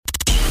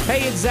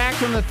Hey, it's Zach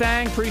from The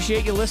Thang.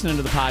 Appreciate you listening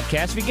to the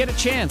podcast. If you get a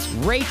chance,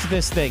 rate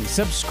this thing,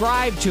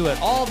 subscribe to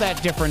it, all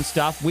that different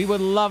stuff. We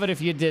would love it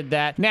if you did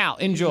that. Now,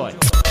 enjoy.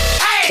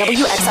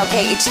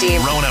 WXLK HD.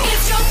 Rono.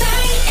 It's your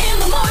thing in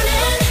the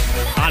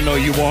morning. I know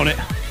you want it.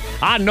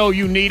 I know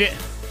you need it.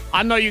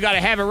 I know you got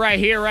to have it right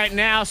here, right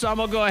now, so I'm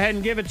going to go ahead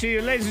and give it to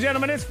you. Ladies and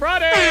gentlemen, it's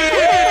Friday.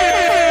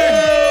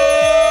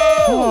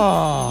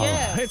 Oh,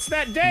 Yes. It's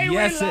that day we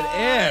Yes, love.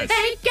 it is.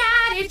 Thank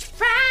God it's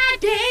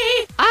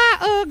Friday.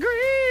 I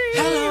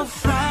agree. Hello,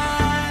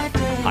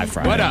 Friday. Hi,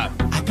 Friday. What up?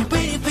 I've been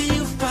waiting for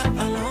you for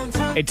a long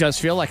time. It does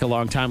feel like a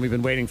long time we've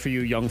been waiting for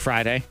you, Young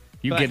Friday.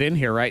 You But- get in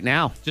here right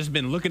now. Just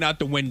been looking out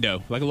the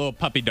window like a little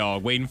puppy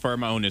dog waiting for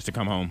my owners to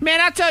come home. Man,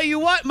 I tell you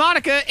what,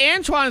 Monica,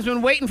 Antoine's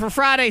been waiting for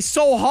Friday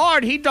so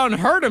hard he done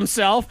hurt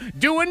himself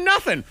doing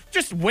nothing.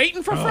 Just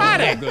waiting for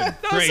Friday. good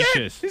That's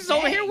gracious. it. He's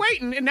over here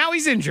waiting, and now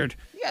he's injured.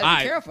 You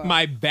gotta be careful.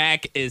 My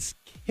back is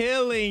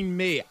killing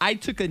me. I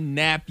took a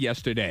nap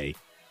yesterday,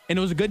 and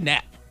it was a good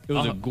nap. It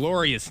was a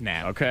glorious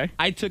nap. Okay.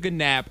 I took a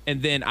nap,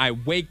 and then I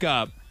wake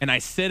up, and I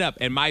sit up,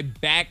 and my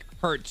back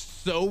hurts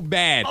so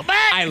bad.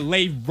 I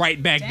lay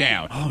right back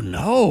down. Oh,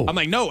 no. I'm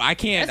like, no, I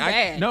can't.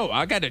 That's bad.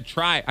 I got to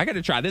try. I got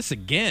to try this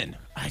again.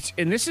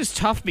 And this is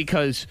tough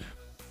because,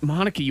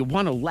 Monica, you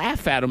want to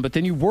laugh at him, but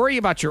then you worry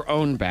about your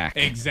own back.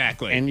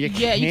 Exactly. And you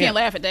Yeah, you can't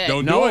laugh at that.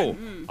 Don't No. do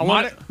it. I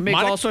want to make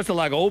all sorts of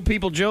like old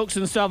people jokes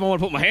and stuff. I want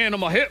to put my hand on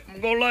my hip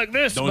and go like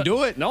this. Don't but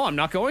do it. No, I'm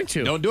not going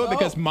to. Don't do it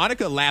because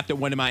Monica laughed at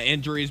one of my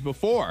injuries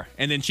before,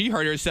 and then she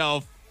hurt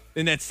herself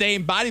in that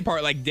same body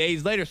part like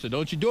days later. So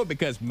don't you do it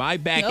because my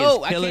back No,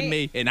 is I killing can't.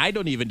 me, and I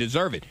don't even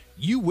deserve it.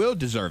 You will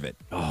deserve it.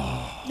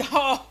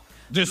 Oh,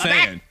 Just my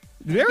saying. back.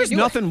 There is do it.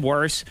 nothing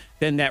worse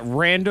than that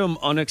random,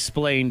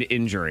 unexplained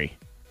injury.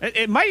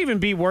 It might even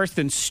be worse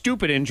than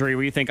stupid injury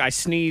where you think I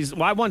sneezed.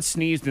 Well, I once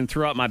sneezed and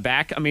threw out my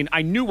back. I mean,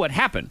 I knew what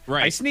happened.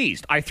 Right. I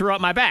sneezed. I threw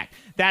out my back.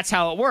 That's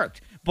how it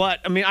worked. But,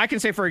 I mean, I can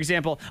say, for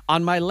example,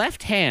 on my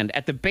left hand,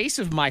 at the base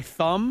of my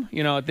thumb,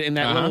 you know, in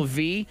that little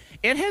V,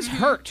 it has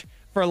hurt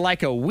for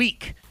like a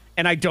week.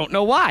 And I don't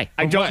know why.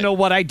 I don't what? know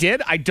what I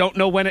did. I don't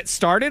know when it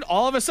started.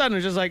 All of a sudden,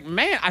 it's just like,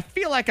 man, I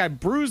feel like I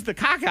bruised the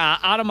caca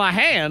out of my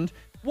hand.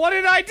 What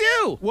did I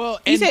do? Well,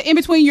 you and, said in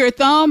between your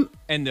thumb.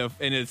 and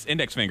its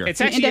index finger.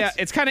 It's actually, index?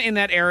 it's kind of in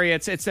that area.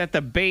 It's at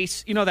the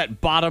base, you know, that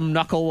bottom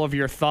knuckle of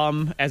your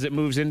thumb as it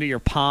moves into your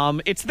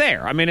palm. It's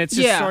there. I mean, it's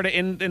just Yeah. sort of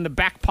in the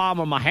back palm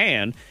of my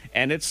hand,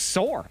 and it's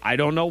sore. I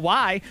don't know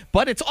why,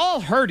 but it's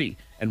all hurty.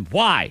 And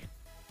why?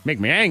 Make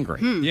me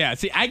angry. Yeah,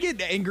 see, I get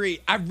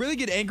angry. I really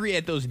get angry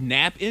at those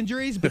nap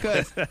injuries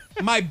because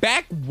my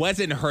back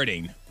wasn't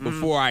hurting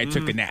before I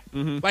took a nap.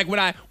 Like when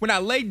I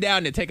laid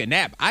down to take a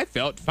nap, I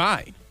felt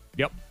fine.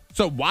 Yep.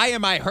 So why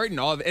am I hurting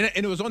all of it?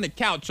 And it was on the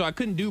couch, so I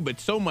couldn't do but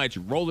so much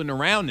rolling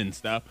around and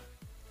stuff.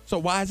 So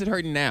why is it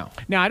hurting now?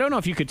 Now, I don't know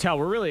if you could tell.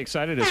 We're really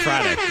excited. It's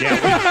Friday.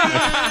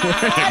 Yeah,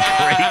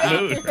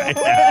 we're in a great mood right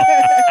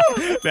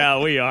now.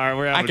 No, we are.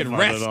 We're having I can fun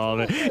rest. with all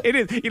of it. It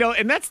is, you know,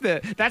 and that's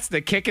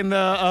the kick in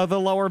the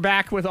lower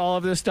back with all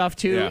of this stuff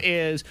too. Yeah.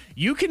 Is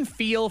you can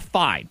feel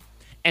fine,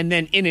 and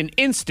then in an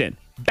instant,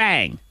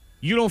 bang,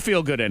 you don't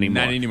feel good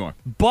anymore. Not anymore.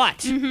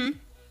 But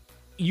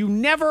you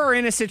never are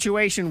in a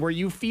situation where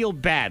you feel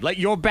bad, like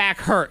your back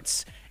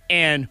hurts,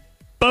 and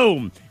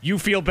boom, you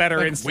feel better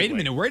Like, instantly. wait a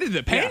minute, where did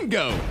the pain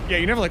go? Yeah,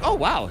 you're never like, oh,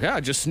 wow, yeah,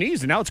 I just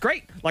sneezed, and now it's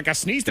great. Like, I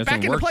sneezed it Doesn't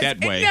back into work place. that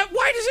way.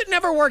 Why does it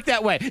never work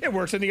that way? It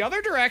works in the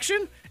other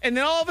direction, and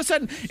then all of a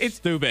sudden, it's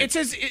Stupid. It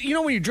says, you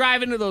know, when you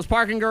drive into those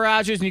parking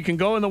garages and you can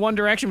go in the one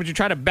direction, but you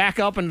try to back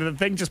up and the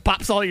thing just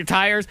pops all your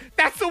tires?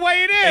 That's the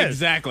way it is.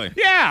 Exactly.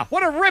 Yeah,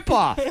 what a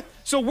ripoff.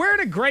 So we're in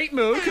a great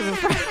mood because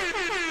it's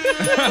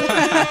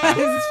This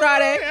is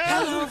Friday.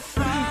 Hello,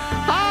 Friday.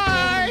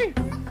 Hi.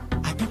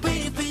 I've been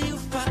waiting for you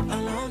for a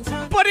long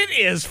time. But it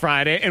is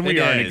Friday, and we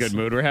It are in a is. good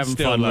mood. We're having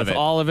Still fun love with it.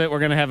 all of it. We're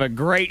going to have a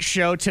great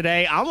show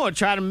today. I'm going to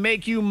try to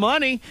make you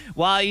money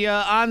while you're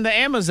on the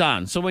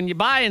Amazon. So when you're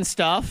buying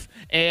stuff,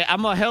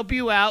 I'm going to help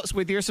you out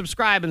with your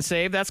subscribe and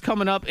save. That's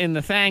coming up in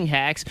the Thang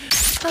Hacks.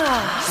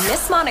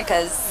 Miss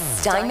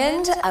Monica's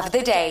Diamond of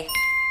the Day.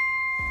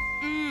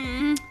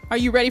 Are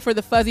you ready for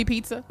the fuzzy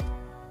pizza?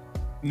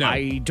 No,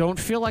 I don't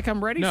feel like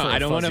I'm ready no, for a I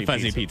don't want a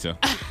fuzzy fuzzy pizza.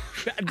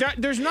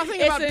 There's nothing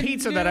It's about a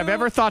pizza that I've new-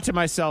 ever thought to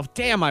myself,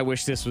 damn, I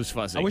wish this was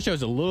fuzzy. I wish there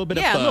was a little bit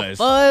Yeah, a of little fuzz.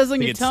 fuzz on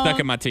to your get stuck tongue.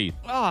 in my teeth.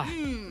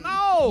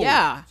 No.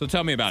 Yeah. So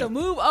tell me about So it.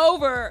 move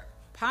over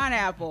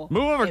pineapple.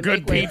 Move over and good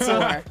make way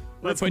pizza.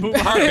 for Let's Put move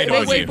carpet on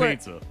on to you.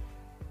 pizza.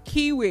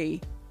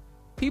 kiwi.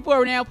 People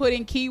are now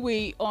putting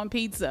kiwi on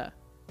pizza.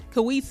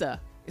 Kawisa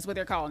is what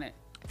they're calling it.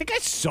 I think I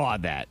saw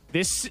that.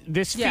 This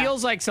Yeah.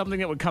 feels like something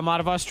that would come out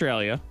of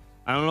Australia.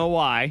 I don't know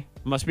why.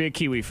 Must be a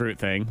kiwi fruit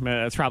thing.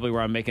 That's probably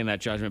where I'm making that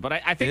judgment. But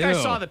I think I Ew.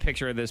 saw the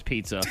picture of this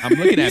pizza. I'm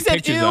looking You at said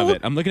pictures ew? of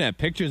it. I'm looking at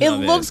pictures It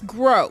of it. looks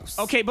gross.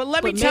 Okay, but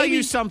let me But tell you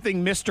maybe-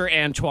 something, Mr.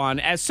 Antoine.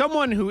 As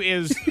someone who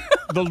is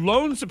the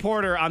lone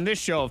supporter on this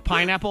show of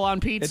pineapple on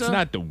pizza, It's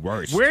not the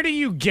worst. where do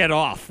you get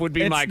off would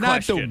be It's my not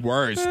question. the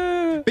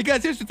worst.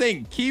 Because here's the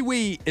thing.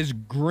 Kiwi is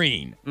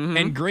green.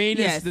 And green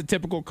Yes. is the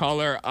typical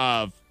color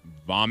of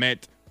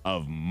vomit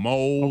of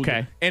mold.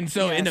 Okay. And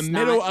so Yeah, in the it's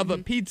middle not- of a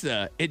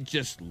pizza, it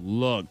just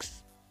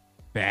looks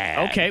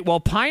bad. Okay, well,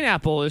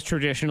 pineapple is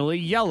traditionally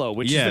yellow,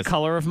 which is Yes. the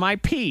color of my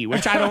pee,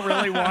 which I don't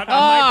really want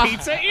on my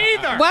pizza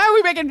either. Why are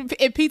we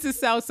making pizza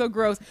sound so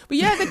gross? But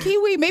yeah, the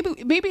kiwi. Maybe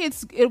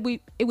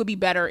it would be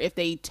better if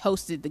they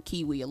toasted the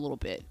kiwi a little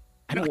bit.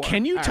 more.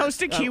 Can you Or-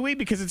 toast a kiwi?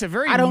 Because it's a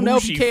very I don't know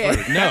if you mushy can.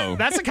 fruit. No.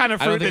 That's the kind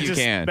of I don't fruit think you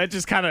can. that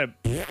just kind of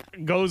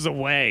goes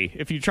away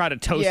if you try to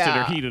toast it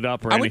Yeah. or heat it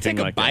up or I would anything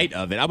take a like bite that.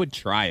 of it. I would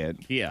try it.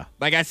 Yeah.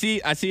 Like I see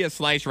a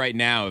slice right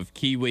now of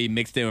kiwi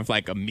mixed in with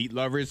like a meat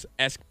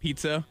lovers-esque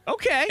pizza.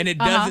 Okay. And it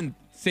doesn't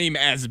seem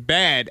as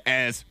bad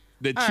as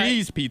the All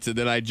cheese pizza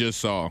that I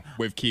just saw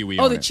with kiwi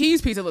Oh, on the it.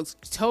 cheese pizza looks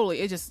totally.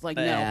 It's just like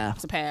Yeah. no,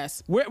 it's a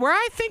pass. Where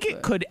I think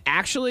it could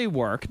actually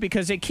work,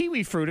 because a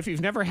kiwi fruit, if you've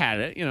never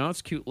had it, it's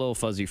a cute little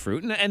fuzzy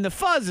fruit, and the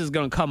fuzz is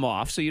going to come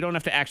off, so you don't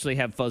have to actually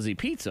have fuzzy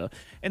pizza.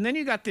 And then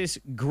you got this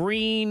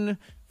green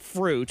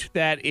fruit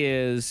that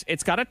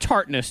it's got a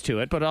tartness to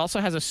it, but it also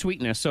has a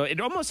sweetness, so it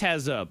almost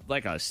has a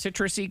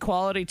citrusy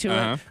quality to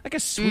it, like a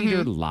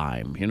sweeter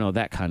lime,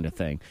 that kind of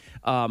thing.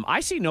 I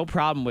see no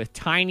problem with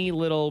tiny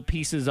little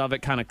pieces of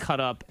it kind of cut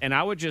up, and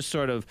I would just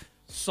sort of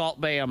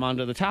Salt Bae them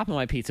onto the top of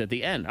my pizza at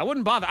the end. I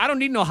wouldn't bother. I don't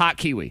need no hot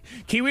kiwi.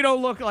 Kiwi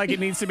don't look like it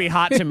needs to be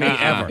hot to me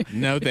ever.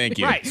 No, thank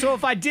you. Right. So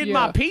if I did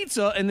my Yeah.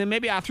 pizza and then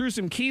maybe I threw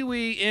some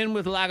kiwi in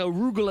with like a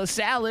arugula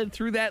salad,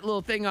 threw that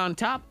little thing on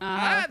top,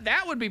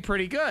 that would be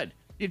pretty good.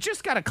 You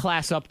just got to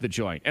class up the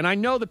joint. And I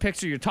know the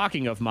picture you're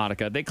talking of,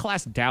 Monica. They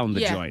class down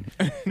the Yeah. joint.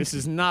 This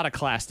is not a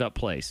classed up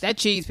place. That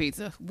cheese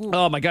pizza. Woo.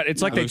 Oh my God!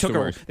 It's like Those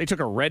the they took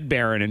a Red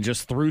Baron and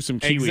just threw some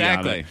kiwi on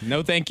Exactly. it.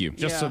 No, thank you.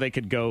 Just so Yeah. they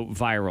could go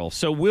viral.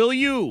 So will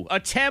you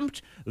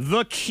attempt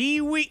the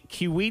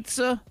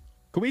kiwitza?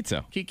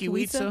 Kuwitza.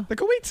 Kikiwitza? The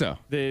Kuwitza.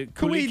 The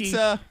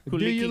Kuwitza. Do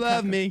kuliki you love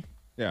kaka- me?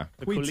 Yeah.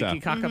 The Kuwitza.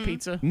 kuliki kaka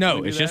pizza? No,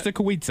 Can we it's do just a that?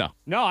 Kuwitza.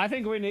 No, I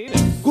think we need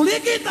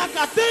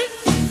it.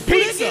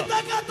 Pizza.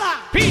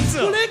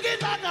 Pizza.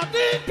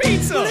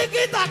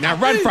 Pizza. Now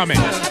run from it.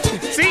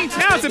 See,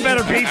 now it's a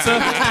better pizza.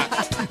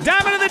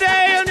 Diamond of the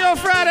day on your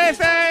Friday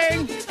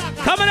thing.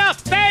 Coming up,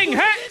 Thang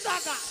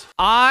Hacks.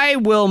 I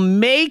will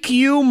make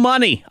you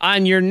money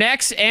on your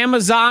next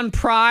Amazon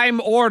Prime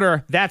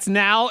order. That's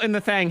now in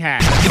the Thang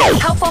Hack.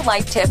 Helpful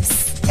life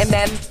tips. And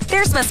then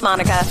there's Miss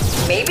Monica.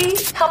 Maybe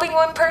helping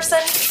one person.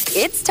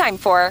 It's time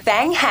for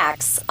Bang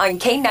Hacks on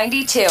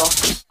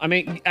K92. I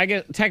mean, I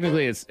guess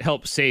technically it's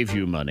help save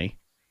you money.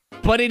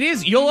 But it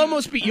is,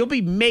 you'll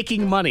be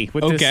making money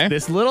with Okay.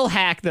 this little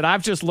hack that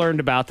I've just learned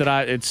about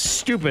it's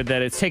stupid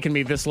that it's taken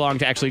me this long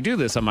to actually do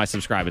this on my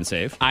subscribe and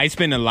save. I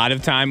spend a lot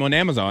of time on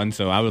Amazon,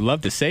 so I would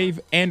love to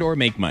save and or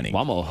make money.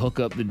 Well, I'm going to hook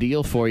up the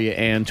deal for you,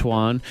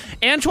 Antoine.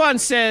 Antoine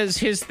says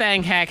his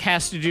Thang hack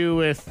has to do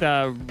with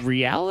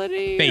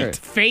reality? Fate. Or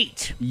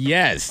fate.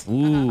 Yes.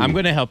 I'm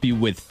going to help you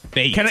with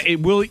fate.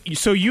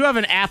 So you have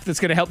an app that's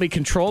going to help me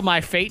control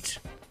my fate?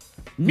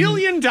 $1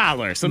 million.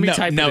 Let me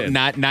type it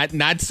in.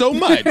 not so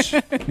much.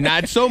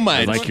 Not so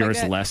much. I like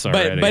yours less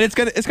already. but it's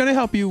gonna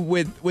help you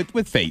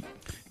with fate.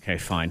 Okay,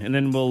 fine. And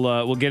then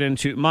we'll get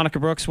into Monica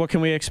Brooks. What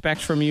can we expect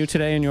from you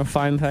today in your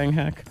fine Thang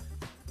hack?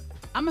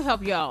 I'm gonna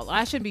help y'all.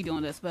 I shouldn't be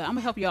doing this, but I'm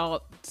gonna help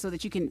y'all so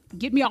that you can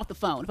get me off the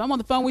phone. If I'm on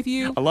the phone with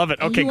you, I love it.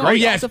 and Okay, you great. want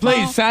me Oh, yes, off the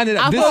please, phone, sign it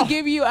up. I'm This- gonna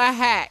give you a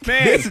hack.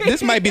 Man.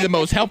 This might be the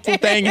most helpful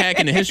Thang hack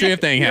in the history of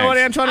Thang You know what,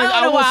 hacks. Antoine? I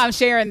don't know why I'm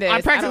sharing this. I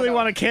I practically don't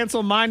know. want to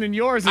cancel mine and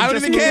yours and I don't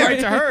just even move care. right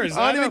to hers.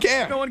 I don't even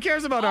care. No one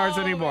cares about ours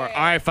anymore. man.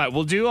 All right, fine.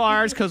 We'll do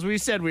ours because we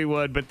said we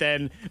would, but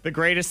then the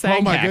greatest Oh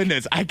Thang my hack.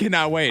 goodness, I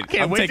cannot wait.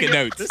 Can't I'm wait to taking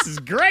go- notes. This is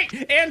great.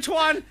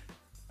 Antoine,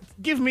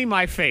 give me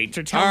my fate.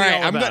 Or tell All me right,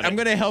 all I'm about it.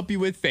 going to help you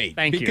with fate.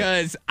 Thank you.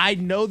 Because I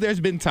know there's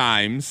been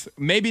times,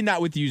 maybe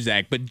not with you,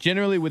 Zach, but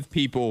generally with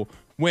people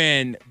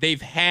when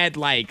they've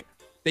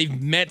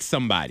met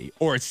somebody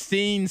or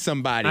seen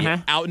somebody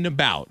out and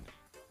about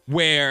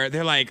where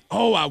they're like,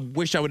 oh, I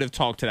wish I would have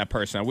talked to that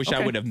person. I wish I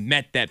Okay. would have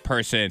met that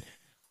person.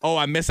 Oh,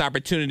 I missed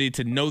opportunity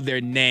to know their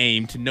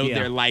name, to know Yeah.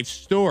 their life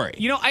story.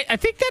 You know, I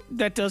think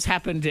that does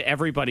happen to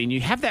everybody, and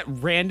you have that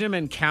random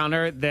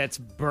encounter that's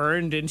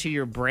burned into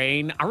your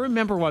brain. I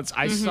remember once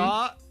I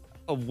saw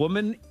a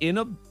woman in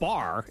a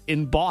bar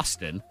in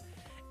Boston,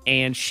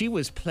 and she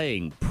was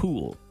playing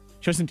pool.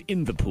 She wasn't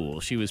in the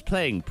pool. She was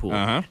playing pool.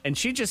 And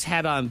she just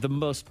had on the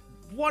most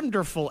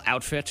wonderful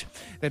outfit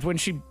that when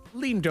she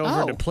leaned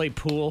over Oh. to play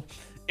pool,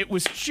 it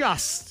was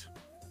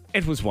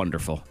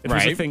wonderful. It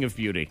was a Right. thing of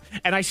beauty.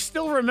 And I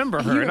still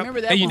remember her. You and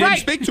remember that And you one? didn't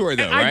speak to her,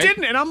 though, And right? I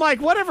didn't, and I'm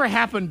like, whatever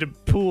happened to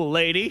pool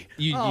lady?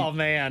 You-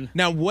 Man.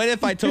 Now, what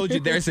if I told you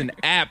there's an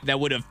app that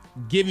would have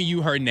given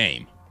you her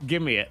name? Give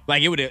me it.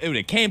 Like it would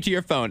have came to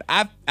your phone.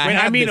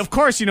 I mean, of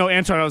course,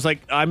 Antoine, I was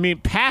like,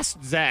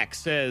 past Zach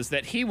says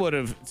that he would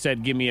have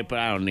said, give me it, but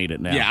I don't need it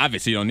now. Yeah,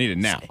 obviously you don't need it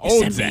now. Send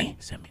Old me- Zach.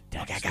 Send me a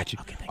text. Okay, I got you.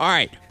 Okay, thank All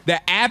right.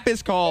 The app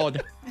is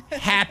called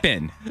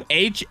Happen.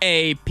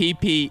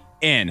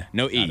 Happn.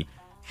 No E.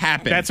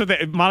 Happen. That's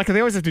what Monica, they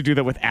always have to do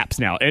that with apps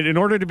now. And in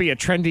order to be a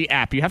trendy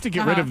app, you have to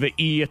get rid of the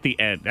E at the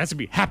end. It has to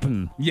be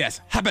happen.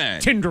 Yes,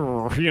 happen.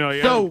 Tinder,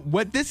 So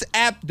what this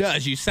app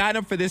does, you sign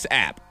up for this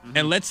app,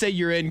 and let's say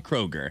you're in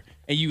Kroger,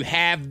 and you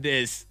have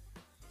this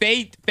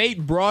fate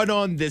brought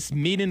on this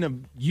meeting of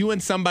you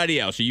and somebody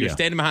else, or you're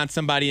standing behind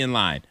somebody in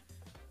line.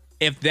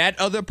 If that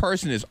other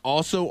person is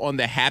also on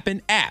the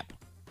Happen app,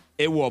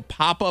 it will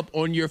pop up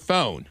on your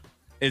phone.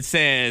 It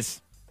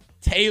says,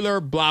 Taylor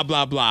blah,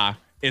 blah, blah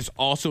is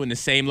also in the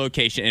same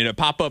location. And it'll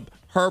pop up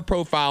her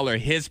profile or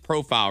his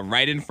profile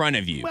right in front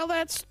of you. Well,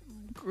 that's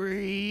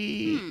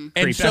great.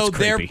 And so That's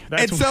creepy.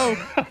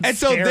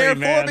 therefore,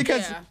 man.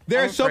 because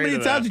there are so afraid many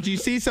of times that. that you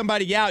see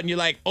somebody out and you're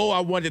like, oh, I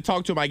wanted to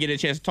talk to him. I get a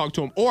chance to talk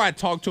to him. Or I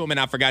talk to him and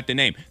I forgot the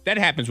name. That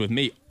happens with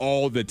me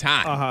all the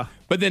time.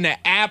 But then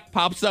the app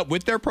pops up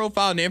with their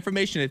profile and the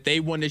information that they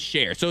want to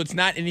share. So it's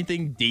not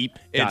anything deep.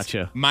 It's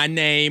Gotcha. my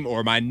name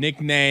or my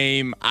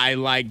nickname. I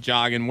like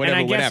jogging, whatever,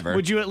 and I guess, whatever.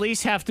 would you at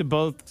least have to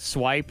both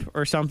swipe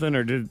or something,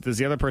 or does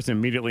the other person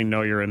immediately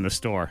know you're in the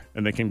store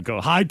and they can go,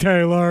 "Hi,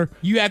 Taylor"?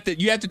 You have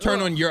to turn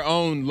on your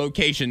own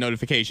location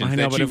notifications I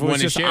know, that but you if it was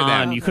want to just share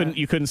on, that.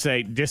 you couldn't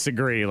say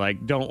disagree.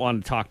 Like, don't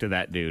want to talk to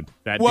that dude.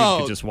 That Well,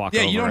 dude could just walk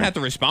yeah, over. you don't and- have to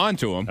respond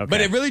to them, Okay.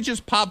 but it really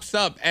just pops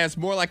up as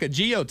more like a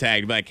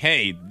geotag, like,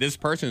 hey, this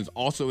person is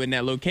also in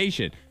that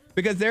location.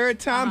 Because there are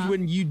times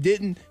when you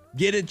didn't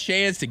get a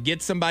chance to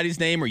get somebody's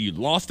name or you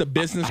lost a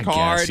business I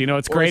card. guess.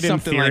 It's or great in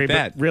something theory, like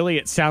that. but really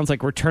it sounds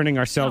like we're turning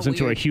ourselves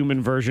into a weird.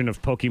 human version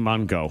of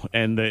Pokemon Go,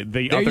 and the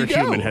There other you go.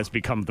 human has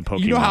become the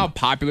Pokemon. You know how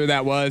popular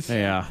that was?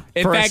 Yeah.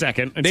 In For a fact,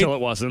 second, until it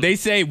wasn't. They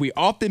say we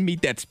often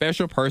meet that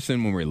special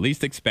person when we're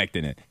least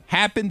expecting it.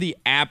 Happen, the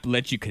app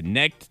lets you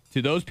connect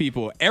to those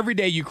people every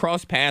day you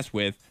cross paths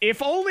with.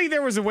 If only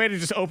there was a way to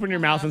just open your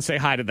mouth and say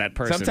hi to that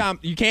person. Sometimes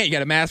you can't. You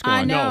got a mask on.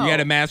 I know. No, you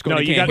got a mask on. No,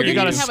 they you can't got hear to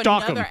you have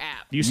stalk them. another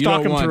app. You stalk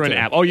don't them want through an to.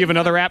 app. Oh, you have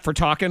another app for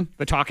talking?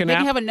 The talking They app?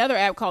 can have another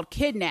app called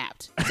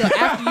Kidnapped. So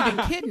after you've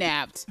been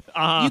kidnapped,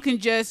 you can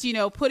just,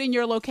 put in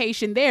your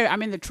location there.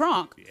 I'm in the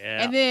trunk.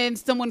 Yeah. And then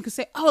someone could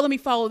say, oh, let me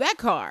follow that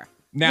car.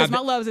 Now because my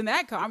th- love's in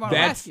that car. I'm going to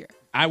That's. rescue her.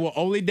 I will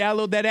only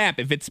download that app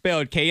if it's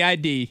spelled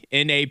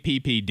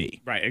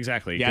KIDNAPPD. Right,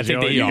 exactly. Yeah, 'cause take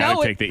the E you off. gotta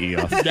No, take the E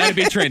off. That'd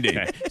be trendy.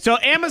 Okay. So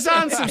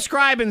Amazon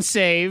Subscribe and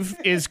Save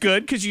is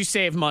good because you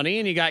save money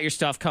and you got your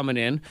stuff coming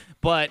in.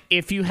 But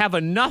if you have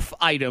enough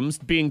items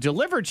being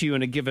delivered to you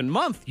in a given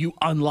month, you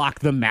unlock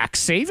the max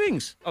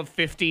savings of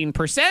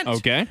 15%.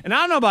 Okay. And I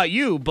don't know about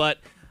you, but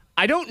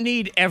I don't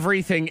need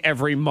everything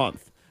every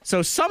month.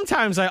 So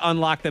sometimes I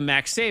unlock the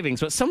max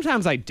savings, but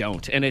sometimes I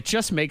don't. And it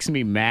just makes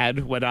me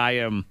mad when I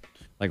am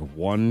like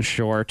one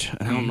short.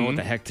 I don't know what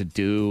the heck to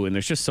do. And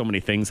there's just so many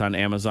things on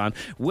Amazon.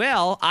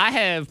 Well, I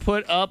have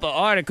put up an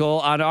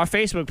article on our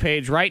Facebook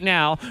page right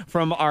now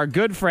from our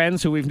good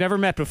friends who we've never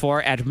met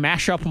before at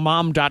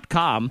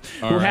mashupmom.com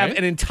who have right.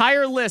 an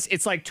entire list.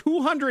 It's like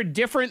 200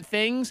 different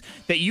things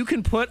that you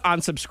can put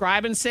on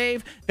Subscribe and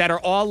Save that are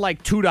all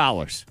like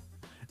 $2.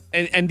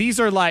 And these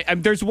are like,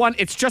 there's one,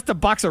 it's just a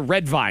box of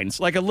red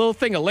vines, like a little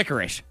thing of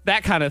licorice,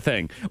 that kind of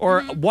thing.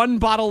 Or one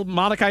bottle,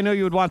 Monica, I know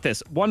you would want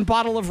this. One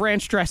bottle of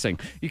ranch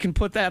dressing. You can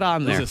put that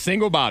on There's there. a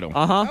single bottle.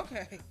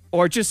 Okay.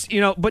 Or just,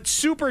 but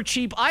super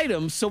cheap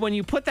items. So when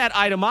you put that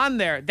item on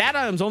there, that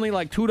item's only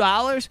like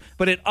 $2,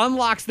 but it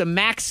unlocks the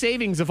max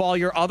savings of all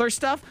your other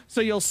stuff.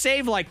 So you'll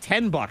save like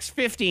 $10,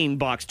 $15,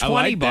 $20, I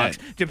like that.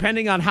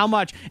 depending on how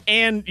much.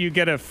 And you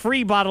get a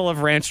free bottle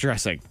of ranch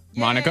dressing.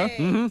 Monica?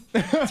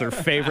 It's her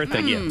favorite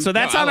thing. Yeah. So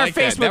that's No, I on our like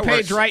that. Facebook That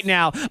page works. right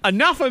now.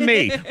 Enough of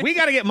me. We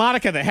got to get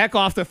Monica the heck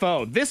off the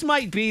phone. This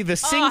might be the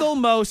single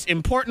most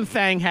important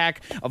thing hack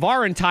of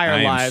our entire I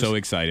am lives. so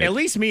excited. At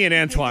least me and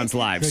Antoine's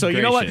lives. Good So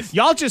you know what? gracious.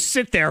 Y'all just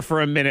sit there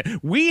for a minute.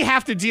 We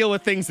have to deal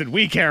with things that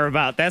we care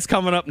about. That's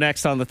coming up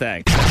next on The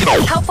Thing.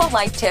 Helpful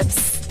life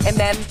tips. And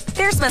then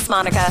there's Miss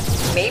Monica.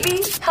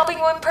 Maybe helping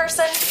one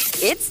person.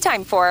 It's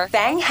time for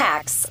Thang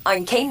Hacks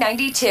on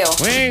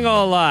K92. We ain't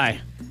gonna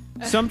lie.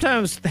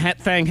 Sometimes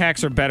Thang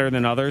hacks are better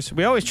than others.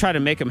 We always try to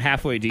make them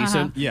halfway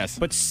decent. Yes.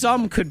 But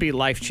some could be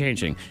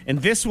life-changing.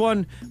 And this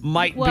one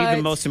might be the What?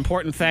 most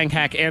important Thang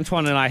hack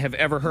Antoine and I have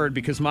ever heard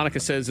because Monica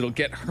says it'll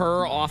get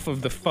her off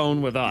of the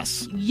phone with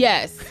us.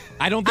 Yes.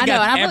 I don't think I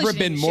know, and I I've really ever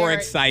shouldn't been more share it.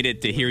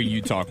 excited to hear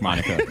you talk,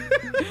 Monica.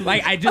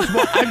 Like I'm just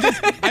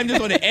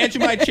on the edge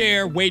of my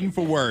chair waiting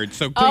for words.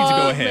 So please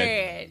go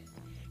ahead.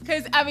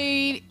 Because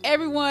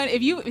everyone,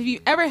 if you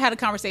ever had a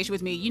conversation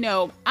with me,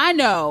 I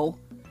know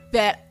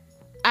that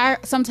I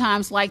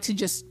sometimes like to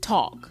just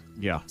talk.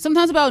 Yeah.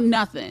 Sometimes about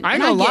nothing. I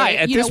ain't And gonna get lie. it,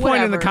 At this point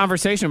in the whatever.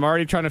 conversation, I'm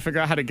already trying to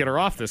figure out how to get her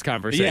off this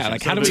conversation. Yeah,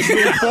 like So how do we this-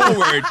 move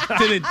forward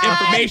to the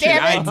information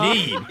damn it. I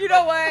need? You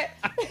know what?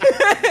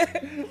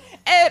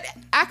 And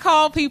I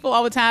call people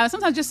all the time,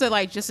 sometimes just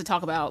to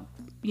talk about,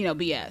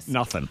 BS.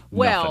 Nothing.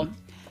 Well, Nothing.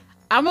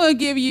 I'm going to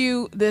give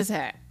you this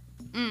hack.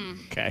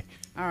 Okay.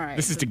 All right.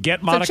 This is to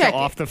get Monica check it.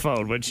 off the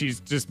phone when she's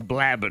just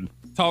blabbing.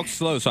 Talk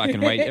slow so I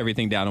can write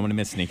everything down. I don't want to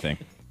miss anything.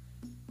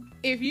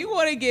 If you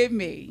want to get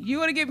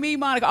me,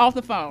 Monica, off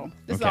the phone,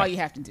 this is Okay. all you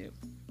have to do.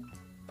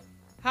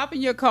 Hop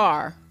in your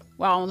car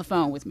while on the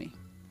phone with me.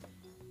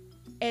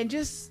 And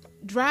just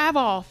drive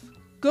off,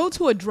 go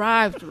to a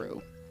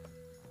drive-through,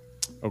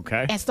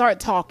 Okay. and start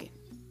talking.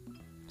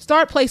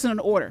 Start placing an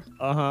order,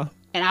 Uh-huh.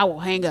 and I will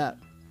hang up.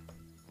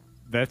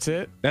 That's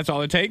it? That's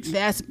all it takes?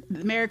 That's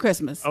Merry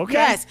Christmas. Okay.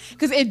 Yes,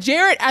 because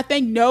Jared, I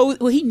think knows.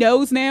 Well, he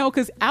knows now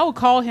because I will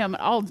call him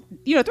all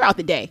throughout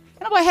the day,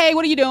 and I'm like, "Hey,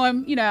 what are you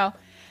doing?"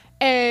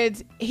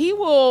 And he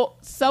will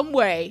some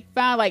way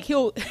find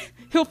he'll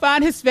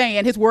find his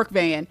van, his work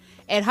van,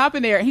 and hop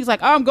in there. And he's like,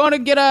 "Oh, I'm going to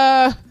get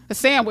a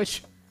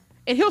sandwich,"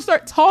 and he'll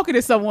start talking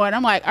to someone.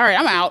 I'm like, "All right,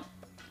 I'm out."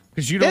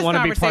 Because you don't This want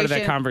to be part of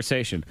that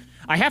conversation- conversation.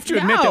 I have to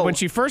admit that when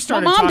she first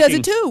started My mom talking, does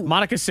it too.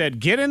 Monica said,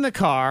 get in the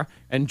car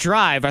and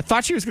drive. I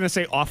thought she was going to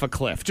say off a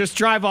cliff. Just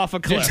drive off a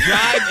cliff. Just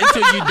drive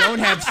until you don't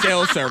have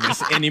cell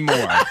service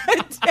anymore.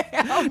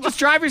 Just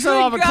drive yourself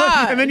Good off a cliff,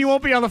 gosh. and then you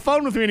won't be on the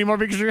phone with me anymore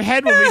because your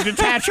head will be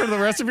detached from the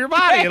rest of your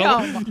body.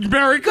 Damn.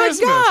 Merry Good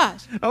Christmas.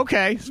 gosh.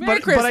 Okay, Merry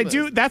but I Christmas.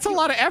 do. That's a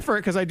lot of effort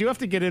because I do have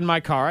to get in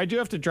my car. I do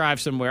have to drive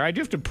somewhere. I do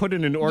have to put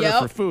in an order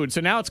Yep. for food.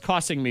 So now it's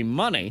costing me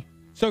money.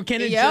 So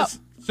can it Yep.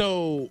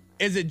 so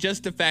is it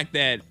just the fact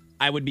that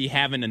I would be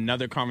having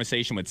another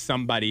conversation with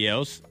somebody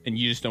else and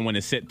you just don't want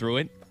to sit through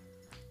it?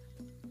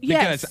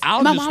 Because Yes.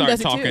 I'll My just mom start does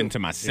it talking too. to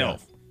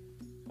myself.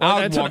 Well, I'll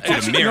that's walk what- to the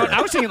actually, you know mirror. what,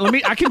 I was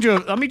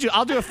thinking,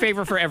 I'll do a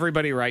favor for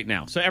everybody right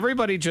now. So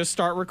everybody just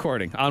start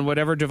recording on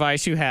whatever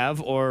device you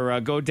have,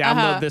 or go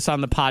download this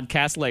on the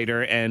podcast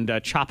later and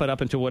chop it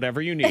up into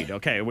whatever you need.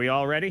 Okay, are we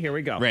all ready? Here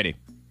we go. Ready.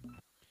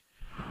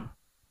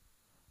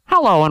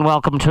 Hello and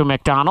welcome to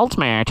McDonald's.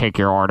 May I take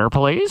your order,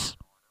 please?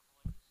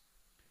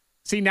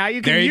 See, now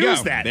you can There you use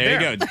go. that.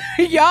 There you go.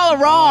 Y'all are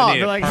wrong.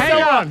 They're like,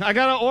 hang on, I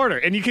got to order.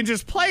 And you can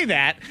just play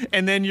that,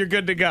 and then you're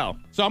good to go.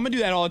 So I'm gonna do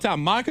that all the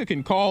time. Monica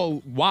can call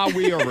while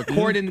we are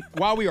recording,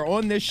 while we are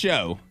on this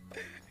show,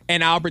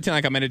 and I'll pretend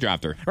like I'm at a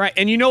drive-thru. Right,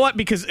 and you know what?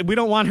 Because we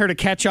don't want her to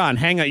catch on.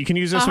 Hang on, you can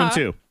use this one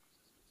too.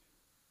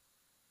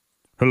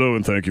 Hello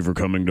and thank you for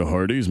coming to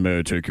Hardee's. May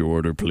I take your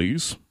order,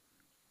 please?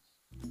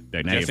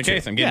 There, now Just you have in two.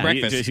 case, I'm getting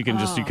breakfast.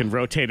 You can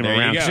rotate them There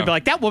you around. go. She'll be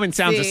like, that woman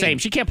sounds the See, same.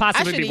 She can't I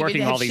possibly shouldn't be working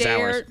even all have these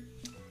hours.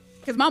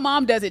 Because my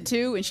mom does it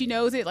too, and she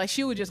knows it. Like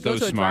she would just go So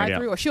to a smart,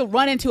 drive-through, or she'll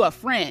run into a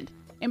friend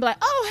and be like,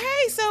 "Oh,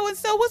 hey, so and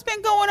so, what's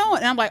been going on?"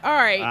 And I'm like, "All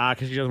right,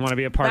 Because she doesn't want to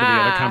be a part of the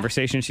other Bye.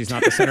 conversation. She's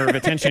not the center of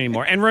attention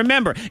anymore. And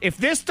remember, if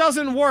this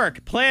doesn't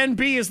work, plan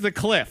B is the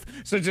cliff.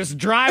 So just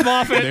drive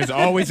off it. There's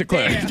always a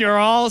clip. You're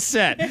all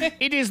set.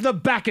 It is the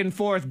back and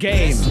forth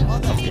game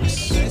of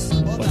this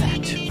or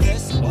that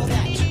or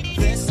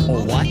that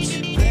or what.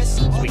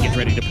 So we get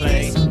ready to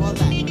play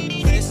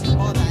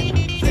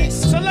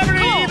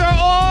Celebrity Either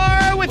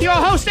Or with your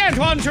host,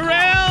 Antoine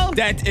Terrell.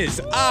 That is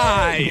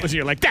I. So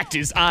you're like, that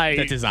is I.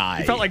 That is I.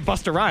 You felt like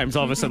Busta Rhymes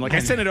all of a sudden. Like I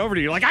sent it over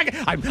to you. Like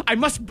I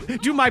must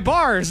do my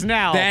bars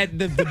now. That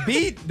the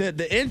beat,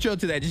 the intro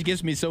to that just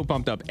gets me so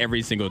pumped up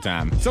every single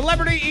time.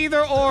 Celebrity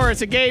Either Or.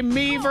 It's a game,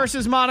 me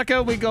versus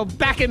Monica. We go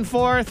back and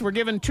forth. We're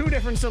given two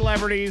different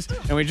celebrities,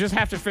 and we just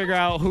have to figure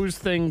out whose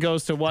thing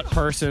goes to what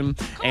person.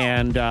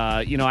 And,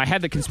 I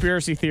had the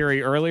conspiracy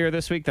theory earlier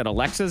this week that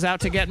Alexa's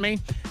out to get me.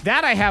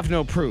 That I have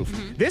no proof.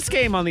 This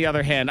game, on the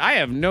other hand, I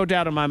have no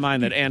doubt in my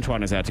mind that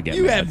Antoine is out to get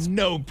You me. have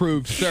no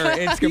proof, sir. It's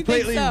You think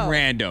completely so?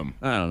 random.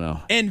 I don't know.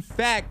 In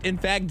fact,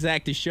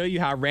 Zach, to show you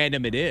how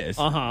random it is,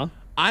 Uh-huh.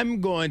 I'm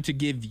going to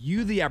give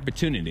you the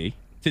opportunity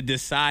to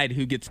decide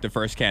who gets the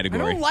first I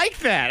category. don't like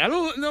that. I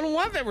don't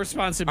want that All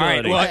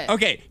responsibility. right, well,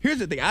 okay, here's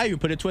the thing. I'll even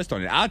put a twist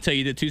on it. I'll tell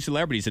you the two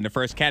celebrities in the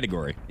first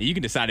category. And you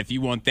can decide if you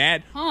want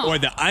that or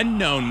the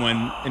unknown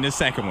one in the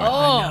second one.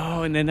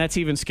 Oh, and then that's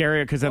even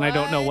scarier because then I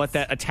don't know what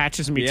that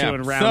attaches me to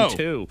in round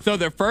two. So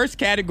the first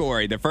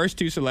category, the first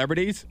two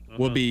celebrities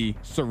will be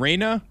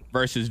Serena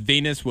versus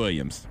Venus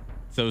Williams.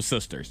 So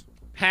sisters.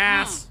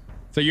 Pass.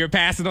 So you're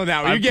passing on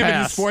that one. I You're giving the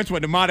pass. sports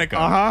one to Monica.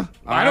 Uh-huh.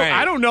 I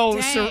right. don't know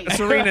Dang.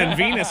 Serena and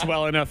Venus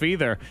well enough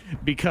either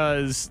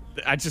because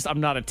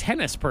I'm not a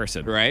tennis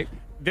person. Right?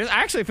 I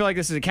actually feel like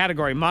this is a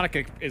category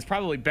Monica is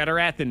probably better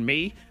at than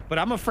me, but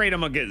I'm afraid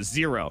I'm going to get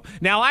 0.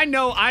 Now, I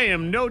know I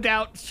am no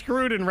doubt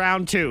screwed in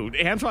round 2.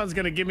 Antoine's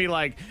going to give me,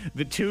 like,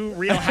 the 2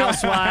 Real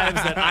Housewives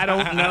that I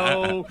don't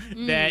know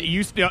that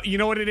you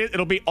know what it is?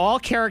 It'll be all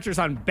characters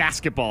on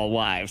Basketball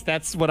Wives.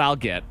 That's what I'll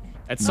get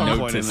at some Note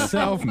point to in this.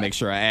 self. Make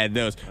sure I add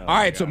those. All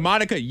right, so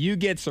Monica, you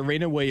get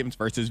Serena Williams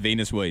versus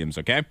Venus Williams,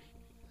 okay?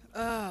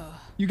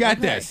 You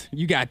got this.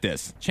 You got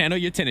this. Channel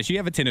your tennis. You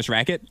have a tennis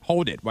racket.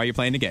 Hold it while you're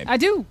playing the game. I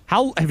do."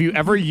 How have you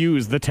ever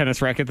used the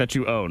tennis racket that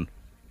you own?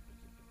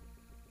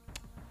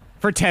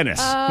 For tennis.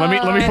 Let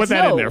me put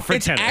that in no. there. For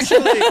It's tennis.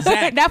 actually,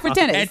 Zach, Not for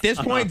tennis. At this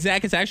point,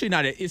 Zach, it's actually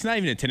it's not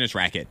even a tennis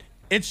racket.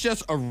 It's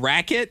just a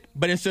racket,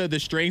 but instead of the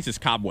strings, it's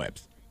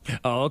cobwebs.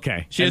 Oh,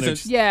 okay. She And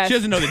doesn't, Yes. she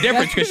doesn't know the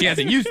difference because she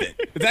hasn't used it.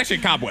 It's actually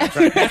a cobweb. That's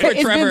where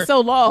It's Trevor, been so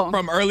long.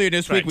 from earlier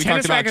this week, we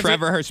Tennis talked about rackets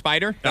Trevor, are- her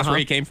spider. That's where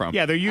he came from.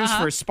 Yeah, they're used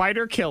for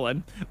spider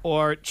killing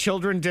or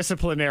children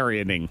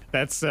disciplinarianing.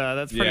 That's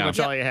pretty Yeah. much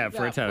all you have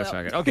for a Yep. tennis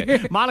Well. racket.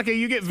 Okay, Monica,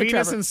 you get Venus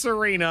Trevor. and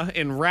Serena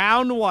in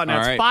round 1.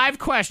 That's All right. 5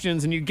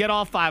 questions, and you get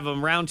all 5 of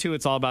them. Round 2,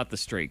 it's all about the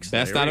streaks.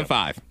 That's There not we a go.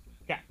 5.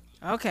 Yeah.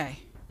 Okay.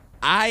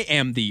 I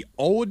am the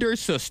older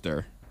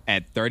sister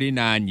at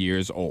 39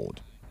 years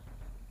old.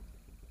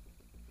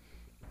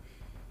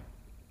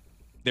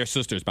 They're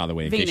sisters, by the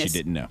way, in case you Venus.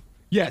 didn't know.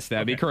 Yes,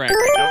 that'd be correct.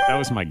 That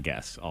was my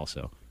guess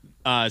also.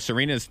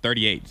 Serena's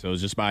 38, so it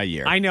was just by a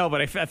year. I know,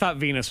 but I thought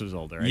Venus was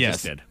older. I Yes.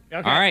 just did.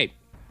 Okay. All right.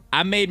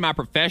 I made my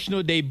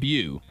professional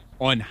debut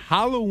on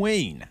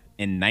Halloween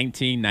in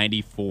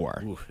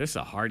 1994. Ooh, this is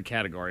a hard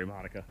category,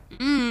 Monica.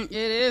 It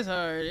is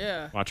hard,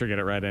 yeah. Watch her get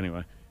it right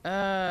anyway.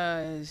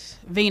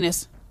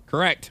 Venus.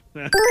 Correct.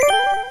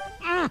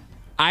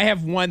 I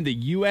have won the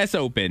U.S.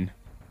 Open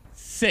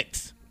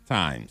 6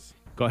 times.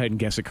 Go ahead and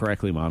guess it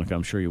correctly, Monica.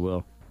 I'm sure you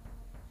will.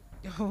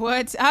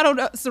 What? I don't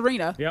know.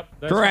 Serena. Yep.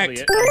 That's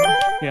Correct. probably it.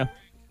 Yeah.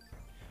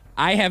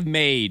 I have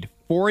made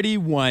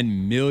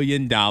 $41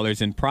 million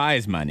in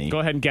prize money Go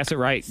ahead and guess it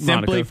right,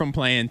 simply Monica. from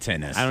playing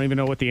tennis. I don't even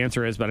know what the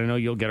answer is, but I know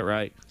you'll get it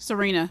right.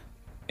 Serena.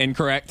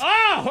 Incorrect.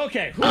 Oh,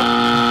 okay.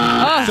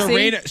 Oh,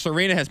 see?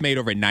 Serena has made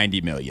over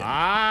 $90 million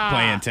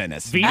playing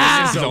tennis.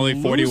 Venus is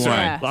only 41.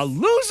 loser. A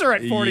loser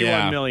at 41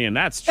 Yeah. million.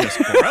 That's just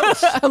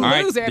gross. A All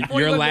right, loser at your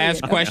 41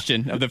 last million.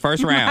 question of the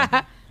first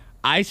round.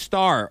 I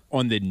star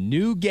on the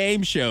new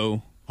game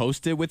show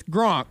hosted with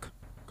Gronk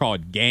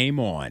called Game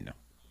On.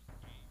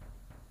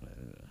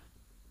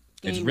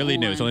 It's Game really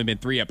new. On. It's only been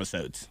 3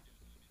 episodes.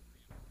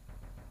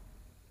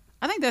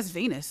 I think that's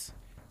Venus.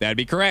 That'd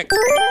be correct.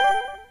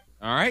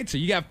 All right, so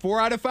you got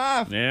 4 out of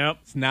 5. Yep.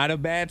 It's not a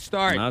bad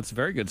start. No, it's a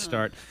very good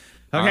start.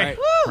 All Okay. right.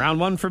 Round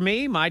 1 for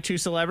me. My 2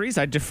 celebrities.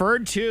 I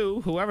deferred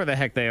to whoever the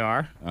heck they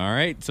are. All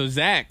right, so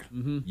Zach,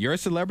 your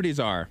celebrities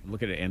are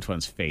Look at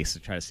Antoine's face to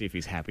try to see if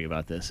he's happy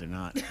about this or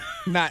not.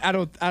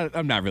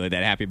 I'm not really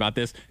that happy about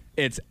this.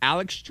 It's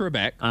Alex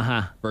Trebek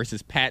Uh-huh.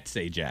 versus Pat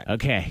Sajak.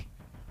 Okay.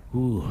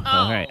 Ooh.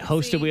 All right.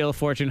 Hosted see. Wheel of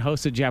Fortune,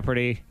 hosted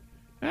Jeopardy.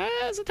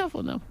 It's a tough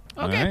one, though.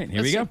 All Okay. right,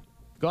 here we let's go. see.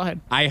 Go ahead.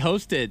 I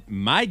hosted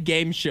my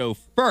game show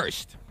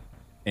first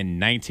in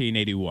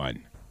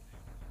 1981.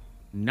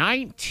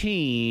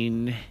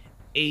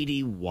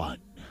 1981.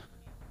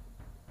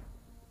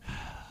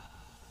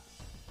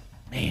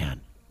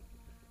 Man.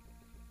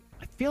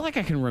 I feel like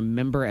I can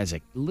remember as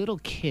a little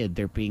kid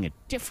there being a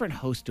different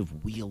host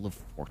of Wheel of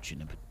Fortune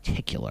in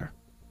particular.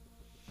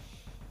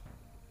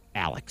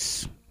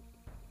 Alex.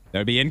 That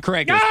would be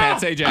incorrect. It's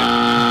Pat Sajak.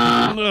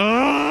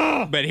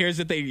 But here's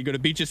the thing. You're going to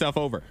beat yourself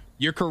over.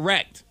 You're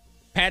correct.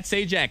 Pat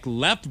Sajak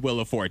left Wheel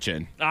of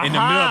Fortune. In the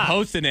middle of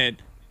hosting it,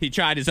 he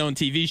tried his own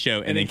TV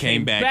show and then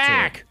came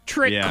back to it.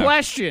 Trick Yeah.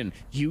 question.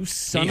 You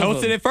son He of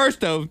hosted a... it first,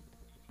 though.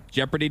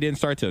 Jeopardy didn't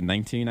start till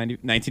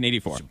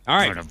 1984. All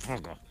right.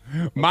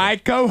 My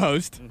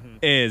co-host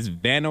is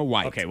Vanna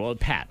White. Okay, well,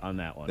 Pat on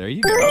that one. There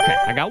you go. Okay,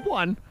 I got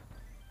one.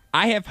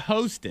 I have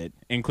hosted,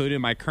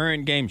 including my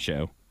current game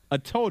show, a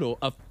total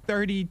of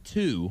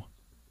 32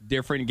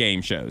 different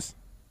game shows.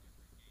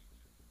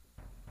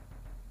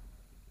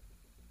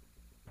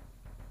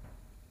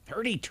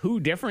 32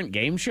 different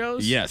game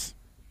shows? Yes.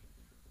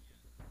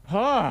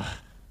 I'm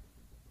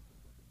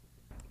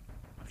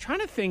trying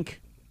to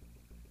think.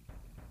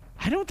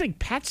 I don't think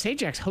Pat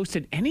Sajak's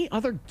hosted any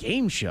other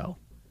game show.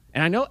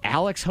 And I know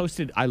Alex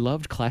hosted I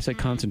Loved Classic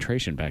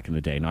Concentration back in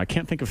the day. Now, I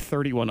can't think of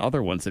 31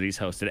 other ones that he's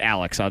hosted.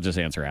 Alex, I'll just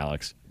answer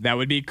Alex. That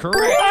would be correct.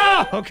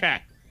 Oh,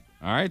 okay.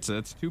 All right, so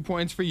that's 2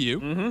 points for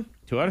you.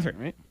 2 out of 3,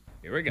 right?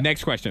 Here we go.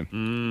 Next question.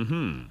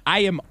 Mm-hmm. I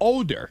am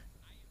older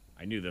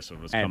I knew this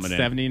one was at coming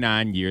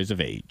 79 years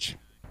of age.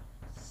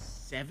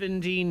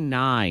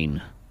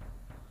 79.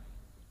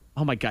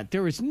 Oh, my God.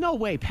 There is no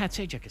way Pat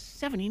Sajak is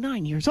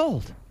 79 years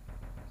old.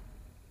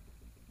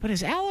 But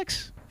is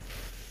Alex?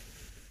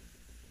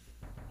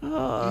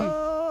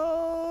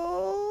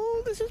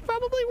 Oh, this is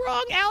probably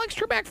wrong. Alex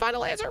Trebek,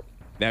 final answer.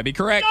 That'd be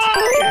correct.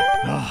 Okay.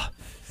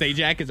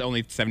 Sajak is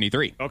only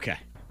 73. Okay.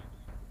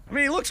 I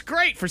mean, he looks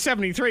great for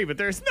 73, but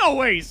there's no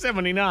way he's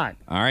 79.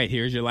 All right,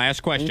 here's your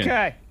last question.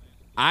 Okay.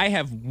 I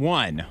have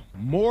won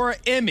more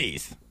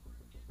Emmys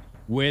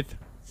with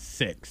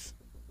 6.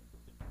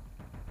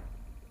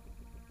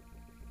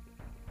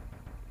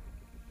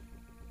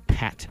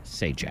 Pat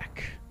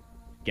Sajak.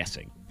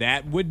 Guessing.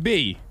 That would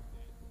be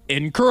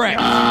incorrect.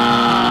 Oh,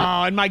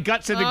 and my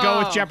gut said to go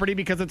with Jeopardy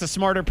because it's a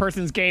smarter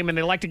person's game, and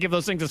they like to give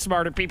those things to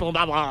smarter people.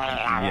 Blah, blah, blah,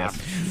 blah.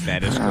 Yes,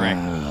 that is correct.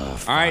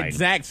 All right, fine.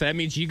 Zach, so that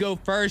means you go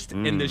first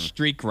in the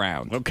streak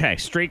round. Okay,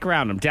 streak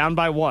round. I'm down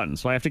by 1,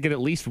 so I have to get at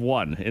least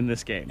 1 in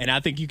this game. And I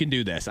think you can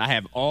do this. I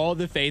have all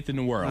the faith in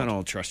the world. I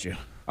don't trust you.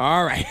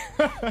 All right.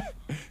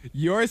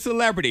 Your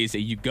celebrities,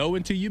 and you go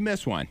until you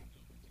miss one.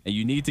 And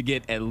you need to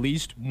get at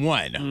least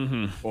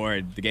 1,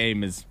 or the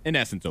game is, in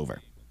essence,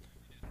 over.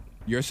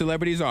 Your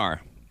celebrities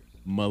are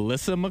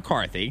Melissa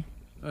McCarthy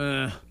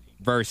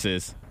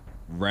versus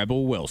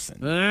Rebel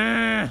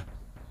Wilson.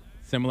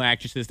 Similar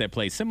actresses that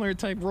play similar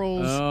type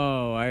roles.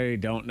 Oh, I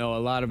don't know a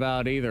lot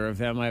about either of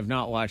them. I have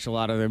not watched a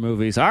lot of their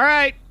movies. All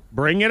right,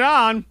 bring it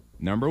on.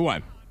 Number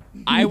 1.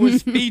 I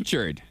was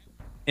featured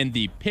in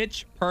the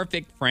Pitch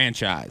Perfect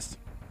franchise.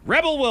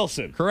 Rebel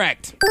Wilson.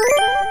 Correct.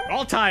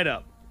 All tied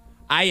up.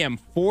 I am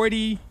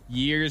 40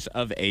 years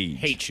of age.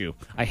 Hate you.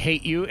 I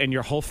hate you and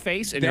your whole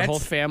face and your whole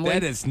family.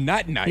 That is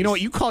not nice. You know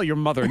what? You call your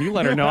mother and you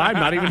let her know I'm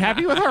not even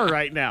happy with her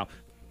right now.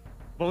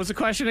 What was the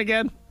question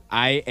again?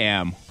 I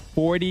am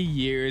 40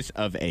 years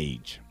of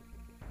age.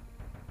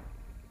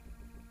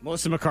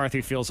 Melissa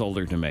McCarthy feels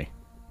older to me.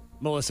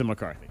 Melissa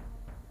McCarthy.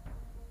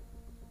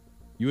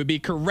 You would be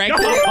correct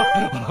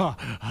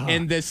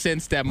in the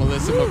sense that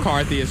Melissa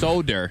McCarthy is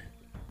older,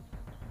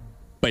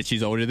 but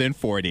she's older than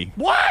 40.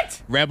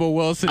 What? Rebel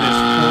Wilson is 40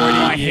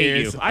 I hate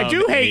years you. I of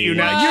do hate you age.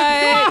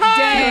 now. What?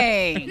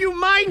 Dang. You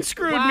mind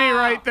screwed me Wow.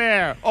 right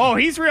there. Oh,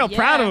 he's real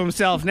proud of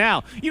himself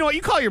now. You know what?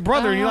 You call your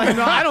brother and you're like,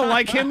 no, I don't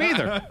like him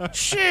either.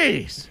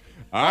 Jeez.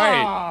 All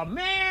right. Oh,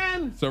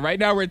 man. So right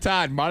now we're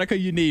tied. Monica,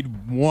 you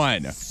need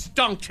one.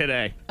 Stunk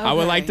today. I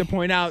would Okay. like to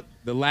point out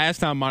the last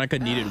time Monica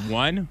needed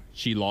one,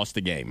 she lost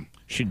the game.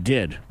 She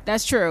did.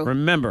 That's true.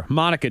 Remember,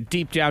 Monica,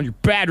 deep down, you're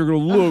bad. You're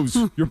going to lose.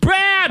 You're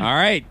bad. All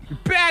right. You're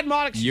bad,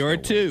 Monica. She's Your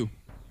gonna two.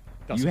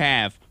 Doesn't- You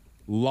have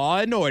Law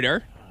and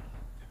Order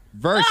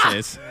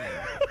versus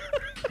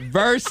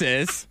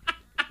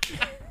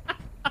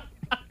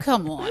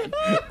Come on.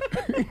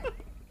 win.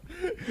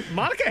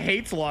 Monica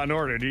hates Law and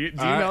Order. Do you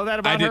Uh, know that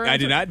about her? I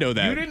did not know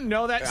that. You didn't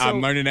know that? So, I'm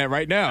learning that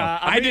right now.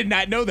 I I did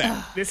not know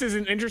that. this is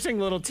an interesting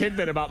little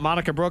tidbit about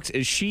Monica Brooks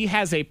is she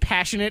has a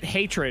passionate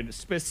hatred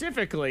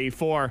specifically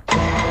for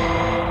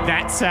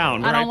that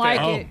sound I right don't like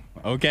there. it.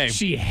 Okay.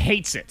 She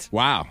hates it.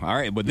 Wow. All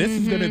right. Well, this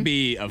is going to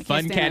be a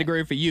fun stand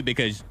category for you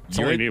because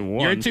only need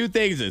one. your two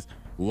things is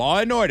Law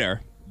and Order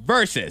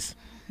versus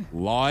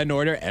Law and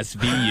Order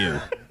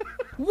SVU.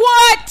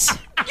 What?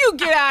 You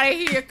get out of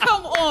here.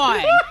 Come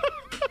on.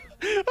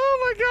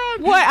 Oh my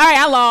God. What? All right,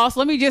 I lost.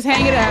 Let me just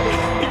hang it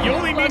up. You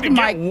only need to Fucking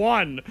get Mike.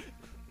 one.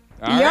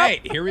 All Yep.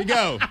 right. Here we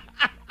go.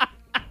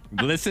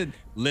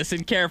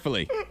 Listen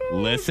carefully.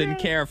 Listen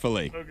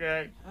carefully.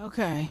 Okay.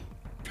 Okay.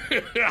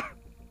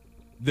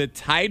 The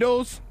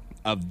titles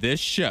of this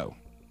show,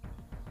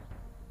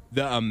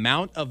 the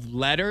amount of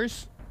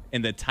letters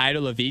in the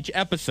title of each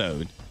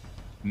episode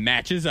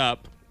matches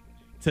up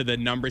to the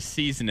number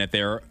season that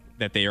they are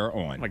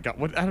on. Oh my God.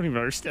 What? I don't even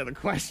understand the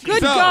question.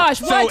 Good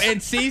gosh, what? So in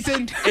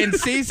season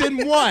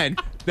one,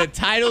 the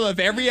title of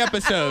every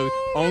episode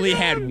only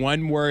had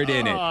one word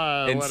in it.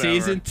 In Whatever.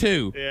 season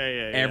two,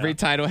 Yeah. every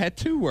title had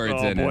two words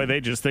Oh in boy, it.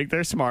 they just think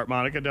they're smart,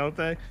 Monica, don't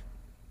they?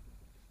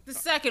 The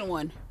second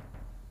one.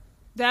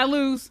 Did I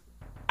lose?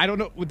 I don't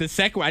know. With the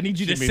second one, I need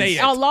you to She say means-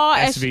 it. Oh, law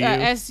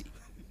SVU.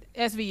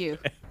 SVU.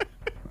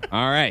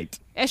 All right.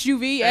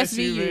 SUV,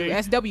 SVU,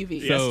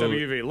 SWV. So-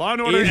 SWV. Law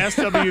and Order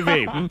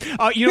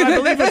SWV. You know, I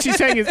believe what she's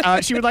saying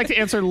is she would like to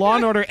answer Law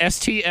and Order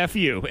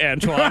STFU,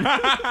 Antoine.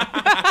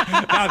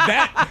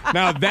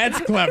 Now that's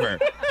clever.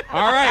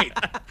 All right.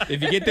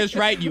 If you get this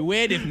right, you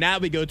win. If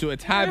not, we go to a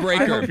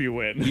tiebreaker. I hope you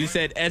win. You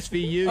said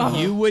SVU.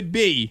 You would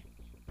be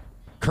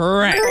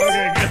correct.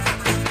 Okay,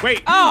 good.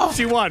 Wait,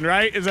 she won,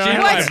 right? Is that She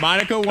right? won.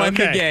 Monica won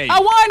the Okay. game. I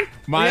won.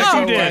 Monica Yes, you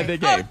won did. the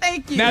game. Oh,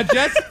 thank you. Now,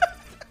 just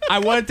I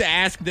wanted to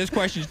ask this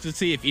question to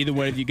see if either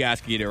one of you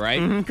guys could get it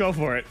right. Go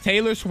for it.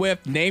 Taylor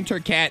Swift named her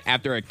cat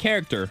after a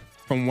character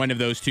from one of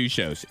those two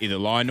shows, either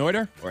Law and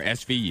Order or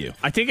SVU.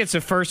 I think it's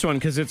the first one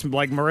because it's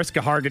like Mariska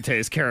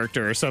Hargitay's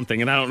character or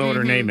something, and I don't know what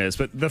her name is,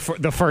 but the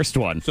first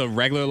one. So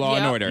regular Law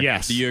and Yep. Order.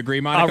 Yes. Do you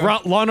agree,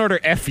 Monica? Law and Order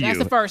FU. That's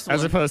the first As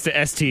one. opposed to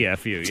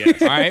STFU,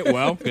 yes. All right,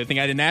 well, good thing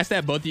I didn't ask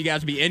that. Both of you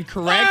guys would be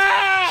incorrect.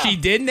 She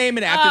did name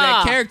it after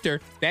that character.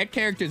 That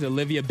character is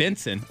Olivia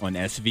Benson on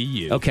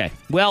SVU. Okay.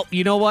 Well,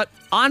 you know what?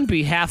 On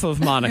behalf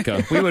of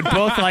Monica, we would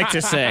both like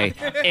to say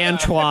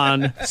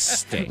Antoine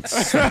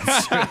stinks.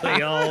 That's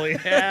really all we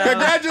have.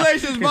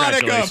 Congratulations, Monica,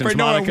 Congratulations, for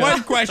knowing Monica.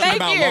 one question Thank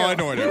about you. Law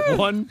and Order.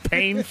 One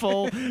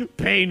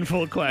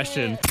painful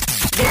question.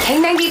 The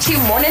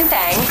K92 Morning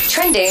Thang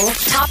trending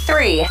top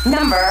 3.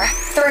 Number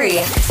 3.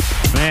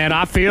 Man,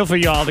 I feel for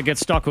y'all to get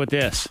stuck with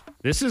this.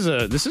 This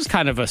is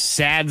kind of a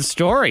sad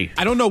story.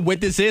 I don't know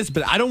what this is,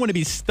 but I don't want to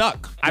be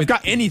stuck. I've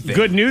got anything.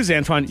 Good news,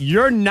 Antoine.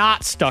 You're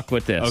not stuck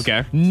with this.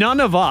 Okay. None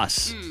of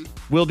us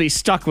will be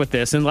stuck with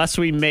this unless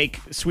we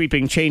make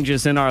sweeping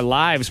changes in our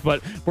lives.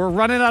 But we're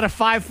running out of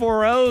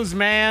 540s,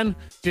 man.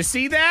 Do you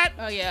see that?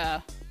 Oh,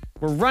 yeah.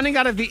 We're running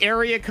out of the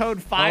area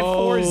code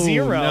 540.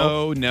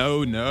 Oh,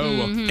 no.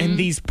 And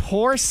these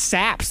poor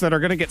saps that are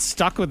going to get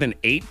stuck with an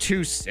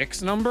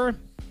 826 number.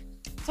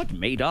 It's like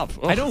made up.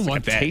 Ugh, I don't it's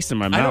want like a that. taste in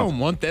my mouth. I don't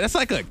want that. That's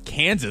like a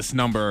Kansas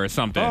number or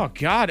something. Oh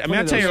God! I mean, One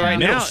I'll of tell you those right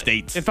middle now.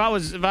 states. If I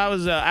was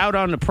out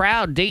on the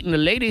prowl dating the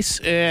ladies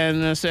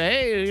and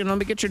say, hey, let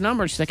me get your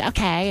number. She's like,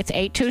 okay, it's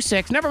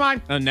 826. Never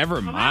mind. Oh, never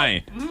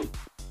mind.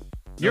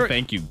 No,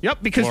 thank you. Yep,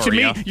 because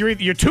Gloria. to me,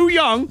 you're too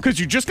young because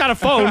you just got a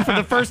phone for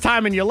the first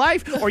time in your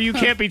life, or you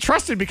can't be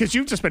trusted because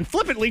you've just been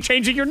flippantly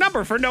changing your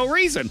number for no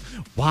reason.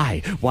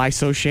 Why? Why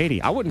so shady?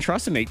 I wouldn't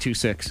trust an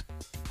 826.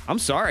 I'm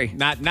sorry.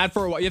 Not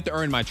for a while. You have to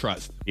earn my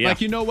trust. Yeah.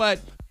 Like, you know what?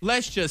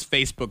 Let's just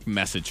Facebook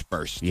message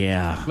first.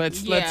 Yeah.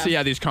 Let's Yeah. see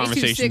how these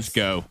conversations 826.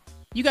 go.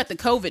 You got the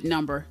COVID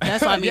number.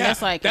 That's what I mean. Yeah,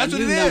 That's like that's a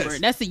what new it number. is.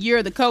 That's the year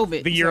of the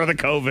COVID. The year of the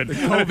COVID.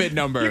 COVID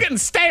number. You're getting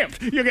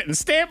stamped. You're getting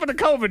stamped with a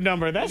COVID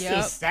number. That's Yep.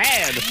 just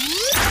sad.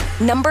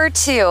 Number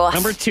 2.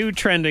 Number 2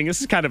 trending. This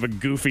is kind of a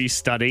goofy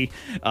study.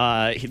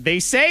 They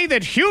say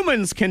that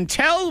humans can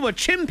tell what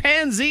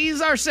chimpanzees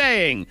are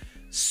saying.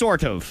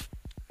 Sort of.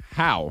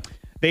 How?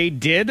 They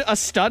did a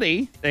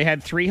study. They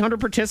had 300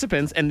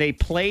 participants, and they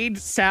played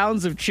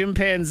sounds of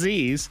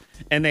chimpanzees,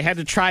 and they had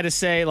to try to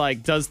say,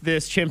 like, does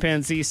this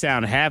chimpanzee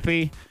sound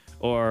happy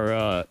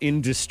or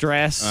in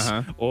distress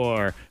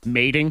or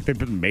mating? They've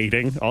been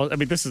mating.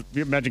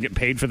 You imagine getting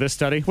paid for this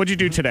study. What'd you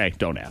do today?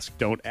 Don't ask.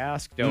 Don't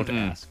ask. Don't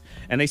ask.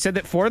 And they said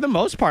that for the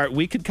most part,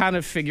 we could kind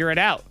of figure it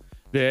out.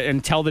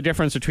 And tell the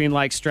difference between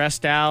like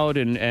stressed out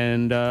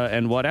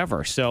and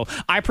whatever. So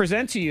I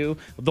present to you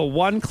the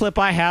one clip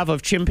I have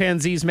of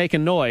chimpanzees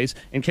making noise,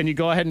 and can you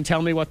go ahead and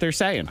tell me what they're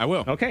saying? I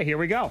will. Okay, here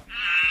we go.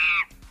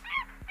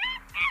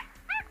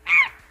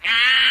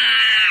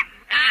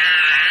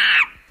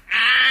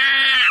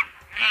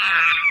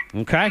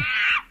 Okay,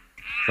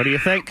 what do you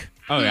think?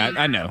 Oh, yeah,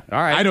 I know.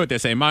 All right. I know what they're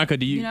saying. Monica,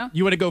 do you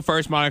want to go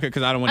first, Monica?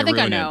 Because I don't want to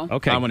ruin I know. it.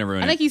 Okay. I don't want to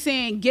ruin I it. think he's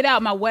saying, get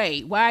out my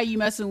way. Why are you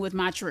messing with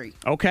my tree?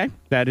 Okay,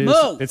 that is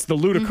Move. it's the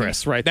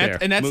ludicrous right there.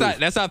 And that's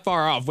Move. not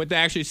far off. What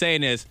they're actually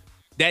saying is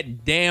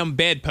that damn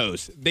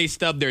bedpost. They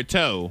stubbed their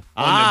toe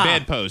on the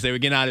bedpost. They were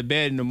getting out of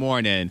bed in the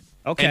morning.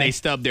 Okay. And they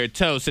stubbed their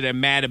toe, so they're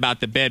mad about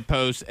the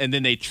bedpost, and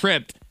then they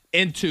tripped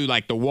into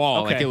like the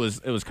wall. Okay.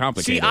 Like it was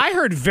complicated. See, I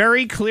heard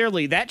very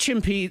clearly that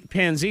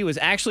chimpanzee was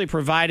actually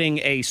providing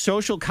a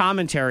social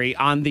commentary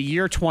on the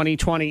year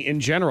 2020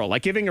 in general,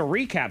 like giving a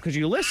recap. Because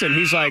you listen,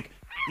 he's like,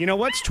 you know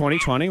what's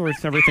 2020?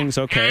 Everything's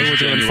okay. We're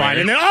doing fine.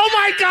 And then, oh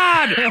my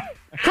God,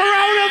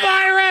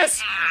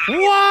 coronavirus!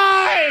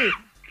 Why?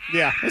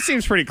 Yeah, it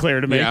seems pretty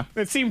clear to me. Yeah.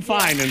 It seemed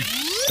fine. And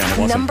it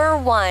wasn't. Number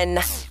 1.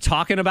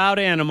 Talking about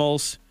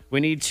animals, we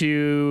need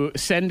to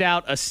send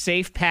out a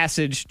safe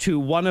passage to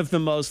one of the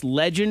most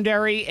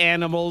legendary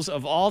animals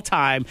of all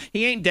time.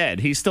 He ain't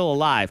dead. He's still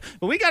alive.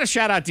 But we got to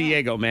shout out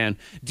Diego, man.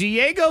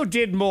 Diego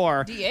did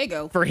more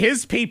for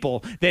his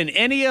people than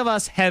any of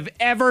us have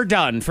ever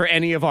done for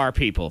any of our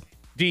people.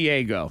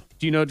 Diego.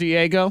 Do you know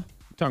Diego?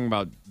 talking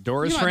about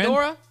Dora's You know friend?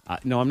 Dora?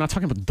 No, I'm not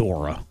talking about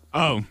Dora.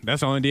 Oh,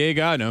 that's the only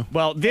Diego I know.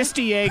 Well, this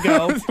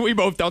Diego... We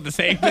both thought the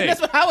same thing. That's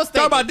what I was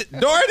thinking. Talk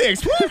about Dora the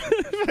Explorer.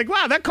 like,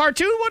 wow, that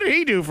cartoon, what did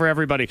he do for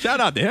everybody? Shout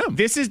out to him.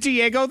 This is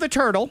Diego the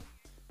Turtle.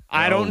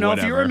 I don't know if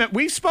you whatever. remember.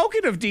 We've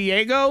spoken of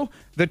Diego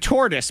the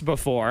Tortoise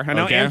before. I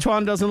know Okay.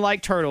 Antoine doesn't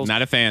like turtles.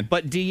 Not a fan.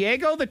 But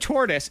Diego the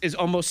Tortoise is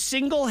almost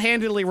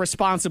single-handedly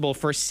responsible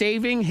for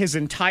saving his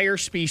entire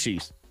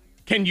species.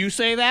 Can you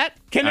say that?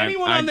 Can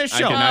anyone on this I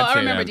show? cannot I say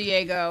remember that.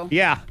 Diego.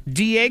 Yeah.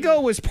 Diego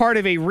was part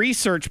of a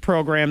research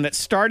program that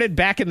started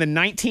back in the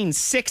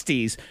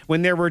 1960s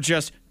when there were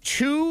just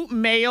 2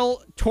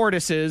 male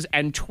tortoises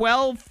and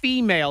 12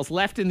 females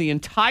left in the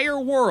entire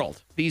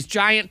world, these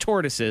giant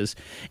tortoises.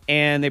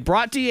 And they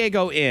brought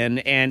Diego in,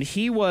 and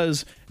he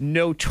was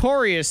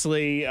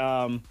notoriously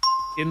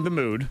in the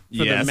mood for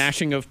the Yes.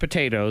 mashing of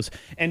potatoes.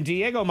 And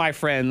Diego, my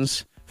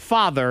friends,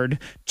 fathered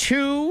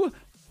 2,000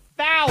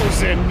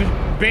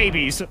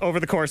 babies over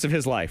the course of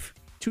his life.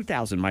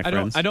 2,000, my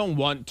friends. I don't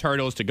want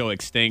turtles to go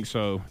extinct,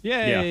 so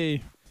yay.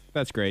 Yeah.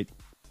 That's great.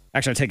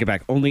 Actually, I take it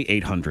back. Only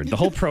 800. The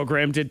whole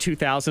program did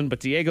 2,000,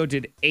 but Diego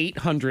did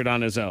 800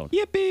 on his own.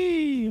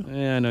 Yippee.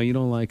 Yeah, no, you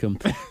don't like him.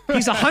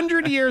 He's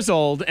 100 years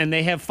old, and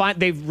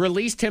they've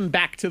released him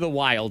back to the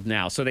wild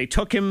now. So they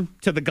took him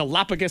to the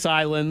Galapagos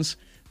Islands,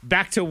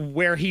 back to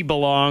where he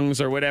belongs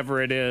or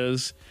whatever it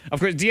is. Of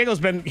course, Diego's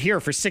been here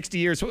for 60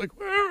 years. So like,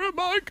 where am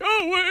I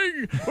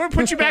going? We're going to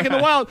put you back in the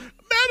wild.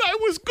 Man, I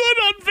was good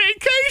on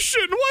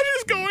vacation. What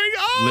is going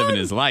on? Living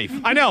his life.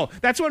 I know.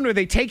 That's one where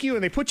they take you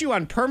and they put you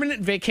on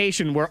permanent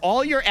vacation where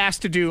all you're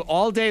asked to do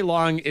all day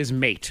long is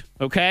mate,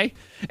 okay?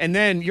 And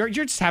then you're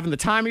just having the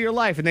time of your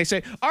life. And they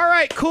say, all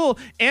right, cool.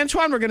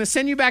 Antoine, we're going to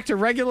send you back to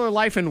regular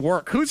life and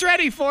work. Who's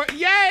ready for it?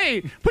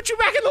 Yay! Put you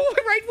back in the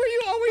right where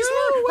you always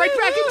were. Right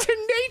back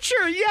into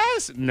nature.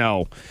 Yes.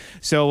 No.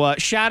 So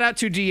shout out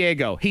to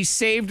Diego. He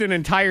saved an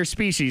entire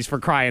species for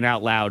crying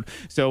out loud.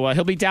 So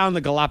he'll be down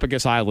the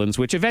Galapagos Islands,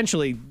 which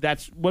eventually,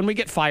 that's when we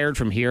get fired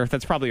from here.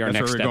 That's probably our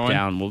That's next where we're step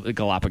going? down. The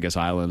Galapagos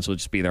Islands. We'll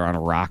just be there on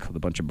a rock with a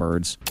bunch of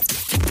birds.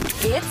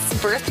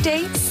 It's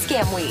Birthday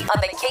Scam Week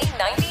on the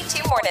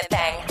K92 Morning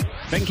Thing.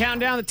 Been counting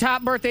down the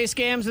top birthday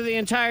scams of the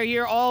entire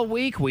year all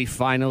week. We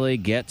finally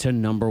get to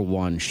number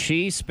 1.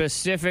 She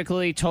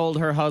specifically told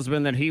her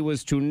husband that he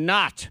was to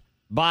not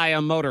buy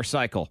a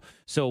motorcycle.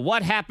 So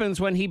what happens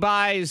when he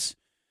buys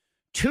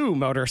 2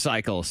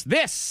 motorcycles?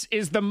 This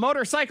is the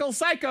Motorcycle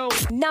Psycho.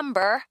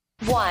 Number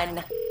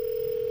 1.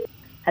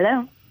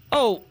 Hello.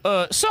 Oh,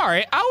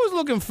 sorry. I was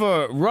looking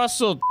for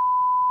Russell,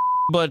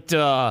 but,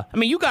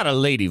 you got a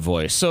lady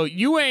voice, so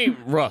you ain't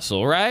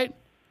Russell, right?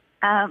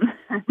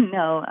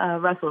 No,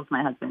 Russell's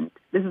my husband.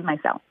 This is my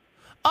cell.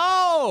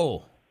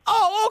 Oh,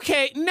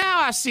 okay. Now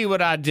I see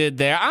what I did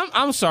there.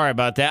 I'm sorry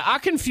about that. I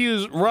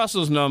confused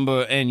Russell's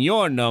number and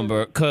your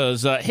number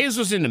because his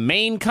was in the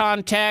main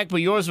contact,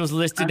 but yours was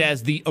listed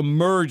as the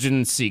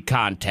emergency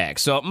contact.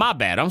 So my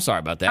bad. I'm sorry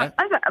about that.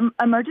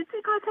 Emergency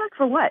contact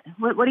for what?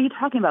 What are you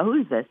talking about? Who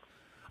is this?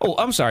 Oh,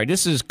 I'm sorry.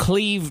 This is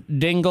Cleve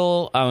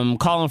Dingle. I'm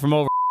calling from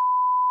over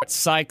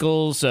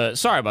Cycles.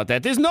 Sorry about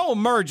that. There's no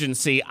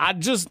emergency. I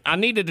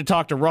needed to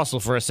talk to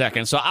Russell for a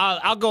second, so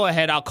I'll go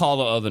ahead. I'll call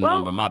the other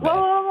number. My bad.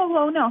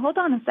 Whoa, no, hold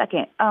on a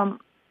second.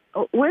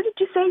 Where did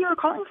you say you were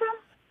calling from?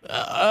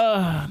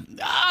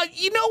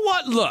 You know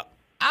what? Look,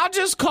 I'll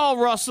just call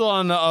Russell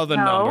on the other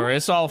number.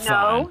 It's all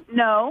fine.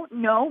 No.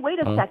 Wait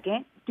a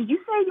second. Did you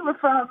say you were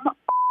from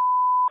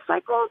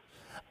Cycles?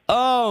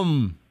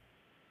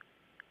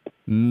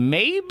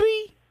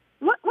 Maybe?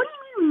 What do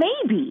you mean,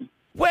 maybe?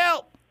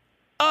 Well,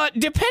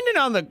 depending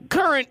on the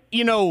current,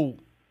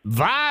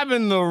 vibe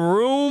in the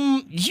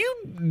room, you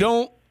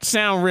don't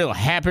sound real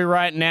happy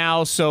right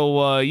now,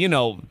 so,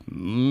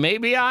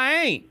 maybe I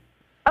ain't.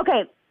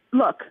 Okay,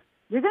 look,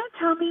 you're going to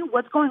tell me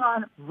what's going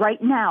on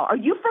right now. Are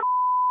you from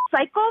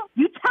Cycle?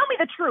 You tell me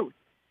the truth.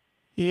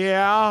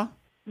 Yeah.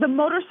 The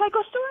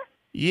motorcycle store?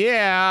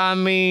 Yeah, I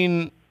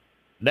mean,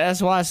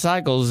 that's why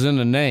Cycle's in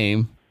the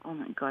name. Oh,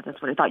 my God,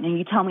 that's what I thought. And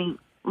you tell me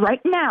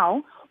right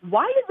now,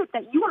 why is it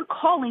that you are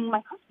calling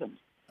my husband?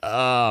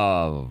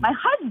 My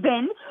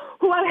husband,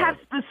 who I have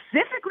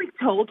specifically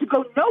told to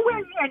go nowhere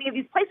near any of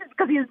these places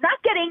because he is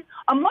not getting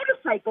a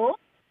motorcycle.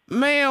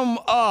 Ma'am,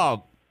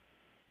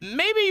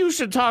 maybe you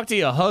should talk to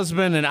your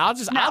husband, and I'll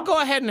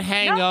go ahead and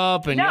hang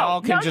up, and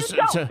y'all can just... You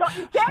dare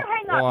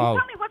hang up. Wow. You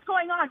tell me what's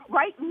going on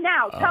right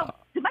now.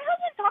 Did my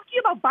husband talk to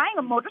you about buying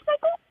a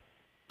motorcycle?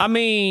 I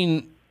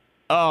mean,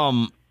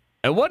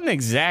 it wasn't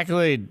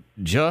exactly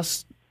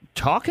just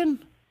talking.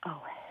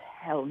 Oh,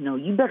 hell no.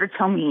 You better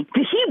tell me.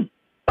 Did he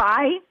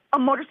buy a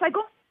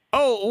motorcycle?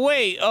 Oh,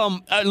 wait,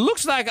 it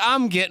looks like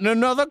I'm getting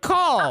another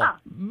call.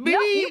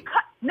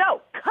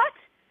 No, cut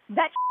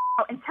that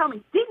out and tell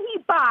me, did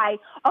he buy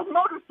a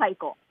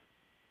motorcycle?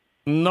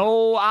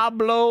 No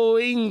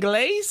hablo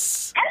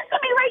inglés? Answer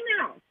me right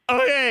now.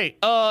 Okay,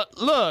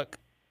 look,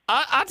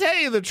 I'll tell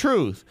you the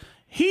truth.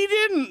 He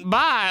didn't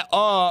buy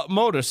a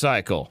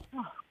motorcycle.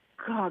 Oh,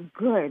 God,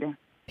 good.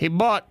 He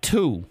bought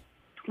two.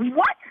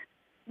 What?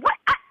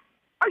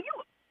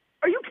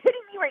 Are you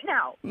kidding me right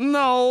now?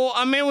 No,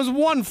 I mean, it was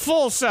one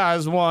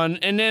full-size one,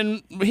 and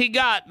then he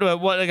got,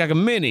 like a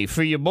mini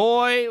for your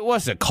boy.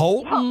 What's it,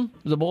 Colton,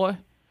 the boy?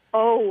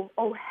 Oh,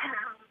 hell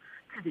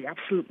to the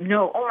absolute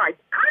no. Oh, my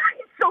God,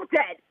 he's so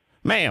dead.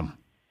 Ma'am,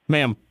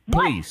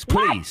 please.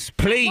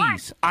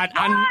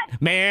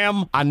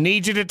 Ma'am, I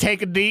need you to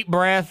take a deep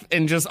breath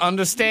and just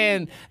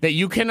understand that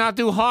you cannot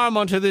do harm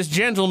unto this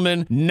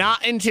gentleman,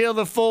 not until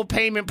the full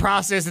payment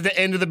process at the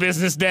end of the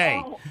business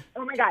day.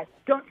 Oh my God,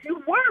 don't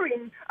you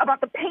worry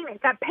about the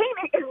payment. That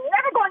payment is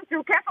never going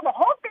through. Cancel the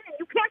whole thing and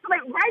you cancel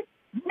it right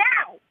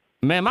now.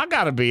 Ma'am, I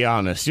gotta be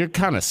honest, you're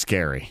kind of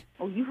scary.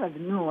 Oh, you have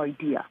no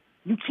idea.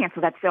 You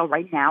cancel that sale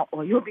right now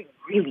or you'll be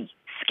really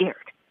scared.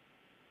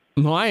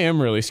 No, I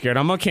am really scared.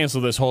 I'm going to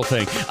cancel this whole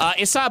thing.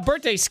 It's a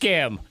birthday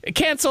scam.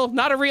 Cancel,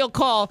 not a real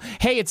call.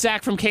 Hey, it's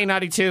Zach from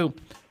K92.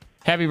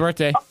 Happy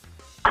birthday.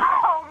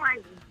 Oh, my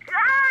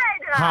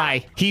God.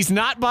 Hi. He's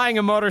not buying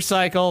a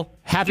motorcycle.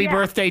 Happy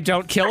birthday.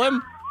 Don't kill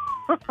him.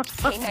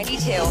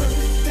 K92.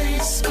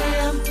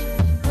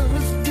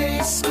 Birthday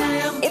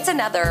scam. It's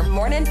another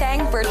Morning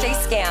Thang birthday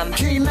scam.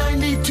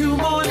 K92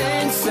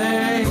 morning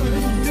thing.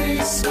 Birthday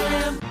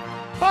scam.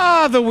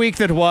 The week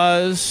that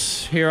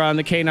was here on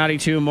the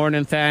K92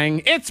 Morning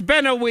Thang. It's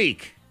been a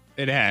week.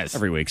 It has.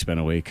 Every week's been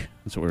a week.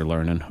 That's what we're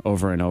learning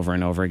over and over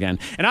and over again.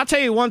 And I'll tell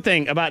you one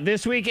thing about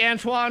this week,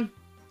 Antoine.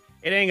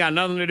 It ain't got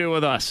nothing to do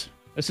with us.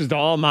 This is the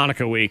all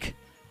Monica week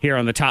here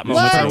on the Top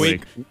Moments of the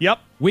Week. Yep.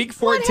 Week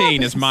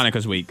 14 is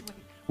Monica's week.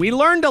 We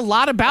learned a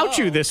lot about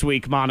you this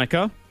week,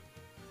 Monica.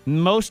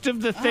 Most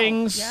of the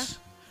things...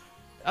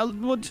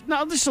 no,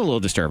 this is a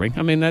little disturbing.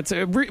 I mean, that's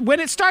when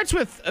it starts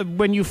with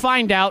when you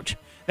find out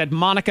that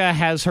Monica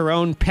has her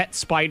own pet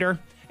spider.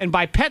 And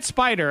by pet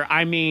spider,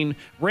 I mean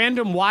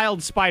random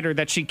wild spider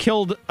that she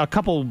killed a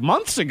couple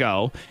months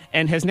ago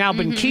and has now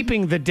been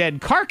keeping the dead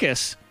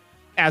carcass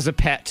as a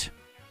pet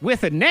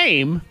with a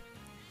name.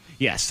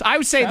 Yes, I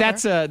would say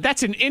that's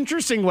an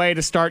interesting way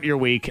to start your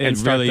week and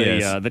start really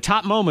the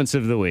top moments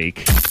of the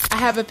week. I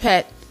have a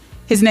pet.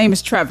 His name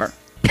is Trevor.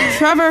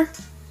 Trevor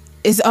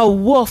is a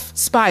wolf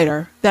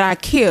spider that I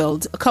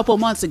killed a couple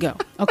months ago.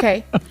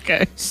 Okay?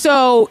 Okay.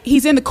 So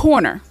he's in the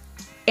corner.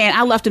 And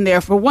I left him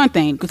there for one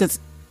thing, because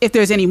if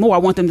there's any more, I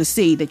want them to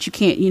see that you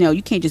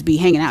can't just be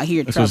hanging out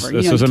here, Trevor.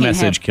 This was a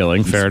message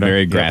killing. Fair enough.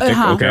 Very graphic.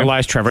 Okay. There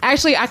lies Trevor.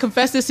 Actually, I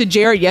confessed this to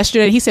Jared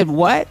yesterday. He said,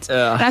 what?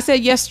 And I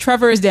said, yes,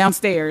 Trevor is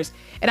downstairs.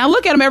 And I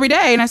look at him every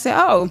day, and I say,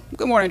 oh,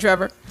 good morning,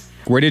 Trevor.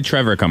 Where did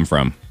Trevor come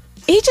from?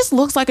 He just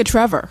looks like a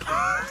Trevor.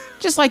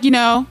 Just like,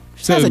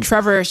 just has a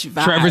Trevor-ish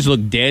vibe. Trevor's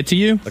look dead to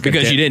you?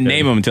 Because you didn't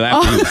name him until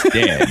after he was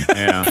dead.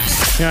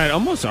 Yeah, I'd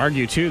almost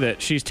argue, too,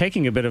 that she's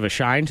taking a bit of a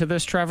shine to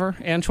this Trevor,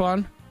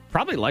 Antoine.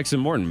 Probably likes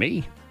him more than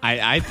me.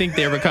 I think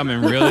they're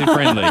becoming really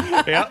friendly.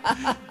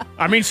 Yeah.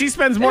 I mean, she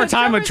spends more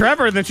time with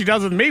Trevor than she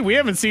does with me. We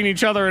haven't seen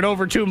each other in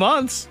over 2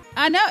 months.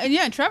 I know. And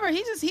yeah, Trevor, he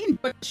enjoys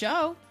the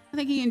show. I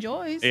think he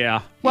enjoys.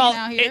 Yeah. Well,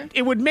 out here.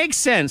 it would make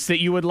sense that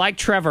you would like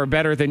Trevor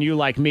better than you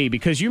like me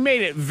because you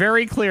made it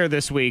very clear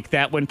this week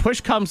that when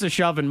push comes to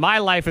shove and my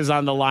life is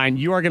on the line,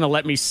 you are going to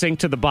let me sink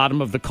to the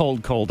bottom of the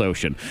cold, cold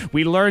ocean.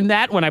 We learned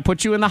that when I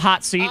put you in the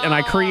hot seat and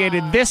I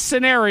created this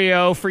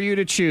scenario for you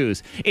to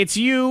choose. It's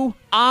you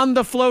on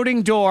the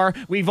floating door.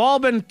 We've all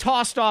been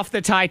tossed off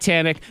the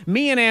Titanic.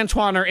 Me and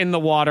Antoine are in the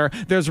water.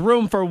 There's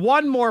room for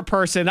one more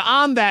person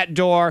on that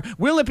door.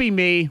 Will it be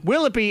me?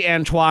 Will it be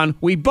Antoine?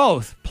 We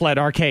both pled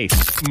our case.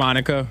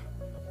 Monica,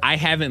 I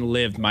haven't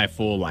lived my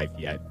full life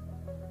yet.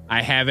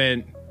 I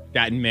haven't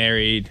gotten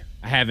married.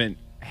 I haven't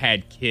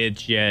had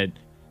kids yet.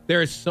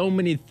 There are so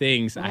many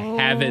things I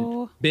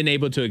haven't been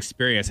able to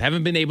experience. I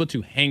haven't been able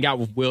to hang out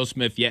with Will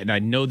Smith yet, and I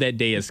know that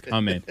day is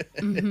coming.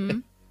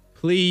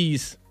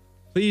 Please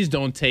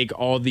don't take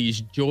all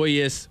these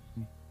joyous,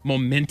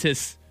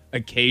 momentous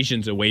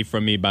occasions away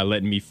from me by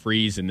letting me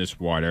freeze in this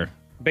water.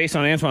 Based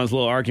on Antoine's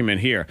little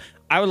argument here,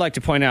 I would like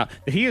to point out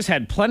that he has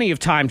had plenty of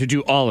time to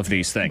do all of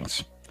these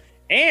things.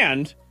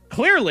 And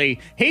clearly,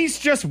 he's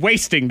just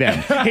wasting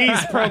them.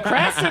 He's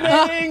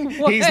procrastinating.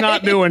 He's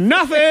not doing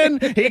nothing.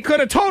 He could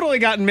have totally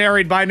gotten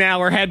married by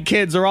now or had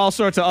kids or all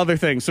sorts of other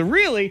things. So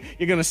really,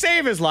 you're going to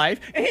save his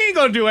life, and he ain't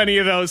going to do any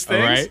of those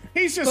things. All right.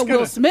 He's just But going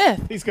Will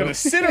Smith. He's going to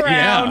sit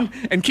around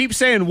and keep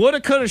saying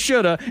woulda, coulda,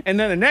 shoulda, and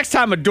then the next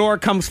time a door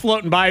comes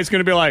floating by, he's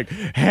going to be like,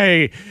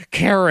 hey,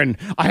 Karen,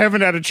 I haven't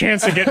had a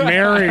chance to get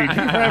married. I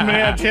haven't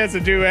had a chance to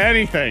do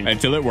anything.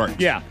 Until it works.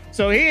 Yeah.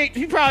 So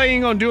he probably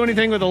ain't going to do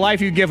anything with the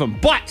life you give him.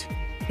 But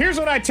here's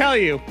what I tell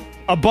you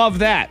above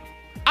that.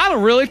 I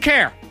don't really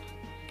care.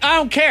 I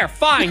don't care.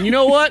 Fine. You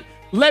know what?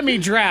 Let me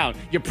drown.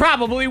 You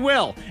probably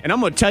will. And I'm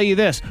going to tell you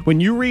this. When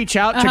you reach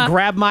out to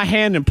grab my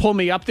hand and pull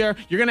me up there,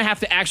 you're going to have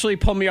to actually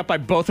pull me up by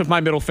both of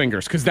my middle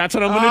fingers because that's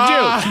what I'm going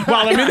to do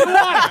while I'm in the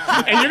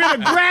water. And you're going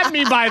to grab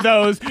me by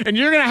those, and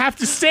you're going to have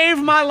to save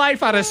my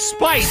life out of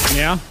spite.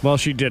 Yeah? Well,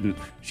 she didn't.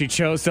 She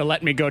chose to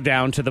let me go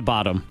down to the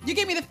bottom. You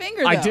gave me the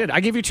finger, though. I did. I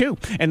gave you two.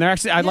 And they're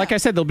actually, like I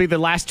said, they'll be the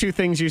last two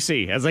things you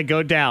see as I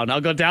go down. I'll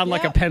go down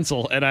like a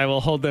pencil, and I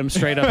will hold them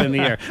straight up in the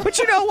air. But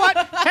you know what?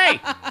 Hey,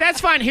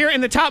 that's fine. Here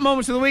in the top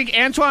moments of the week,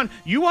 Antoine,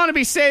 you want to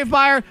be saved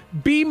by her?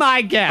 Be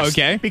my guest.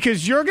 Okay.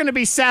 Because you're going to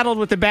be saddled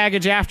with the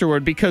baggage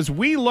afterward because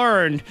we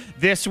learned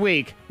this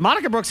week,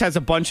 Monica Brooks has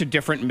a bunch of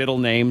different middle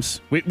names.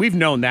 We've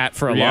known that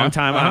for a long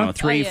time. I don't know,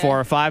 3, 4,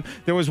 or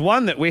 5. There was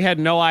one that we had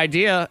no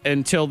idea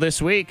until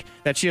this week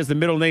that she has the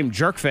middle name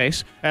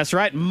Jerkface. That's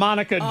right,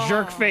 Monica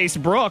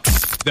Jerkface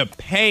Brooks. The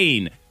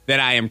pain that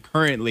I am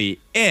currently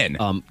in.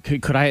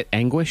 Could I add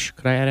anguish?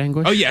 Could I add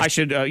anguish? Oh, yes. I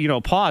should,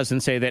 pause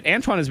and say that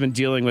Antoine has been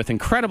dealing with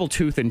incredible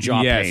tooth and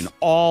jaw pain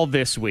all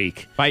this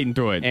week. Fighting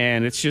through it.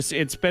 And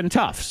it's been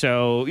tough.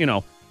 So,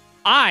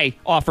 I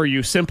offer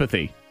you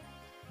sympathy.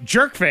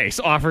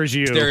 Jerkface offers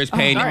you there is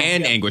pain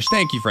and anguish.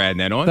 Thank you for adding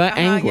that on. the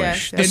anguish,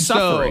 yes. the And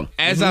suffering. so,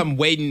 as I'm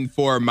waiting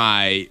for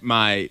my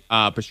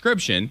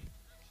prescription,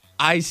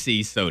 I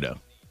see soda.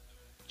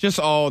 Just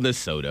all the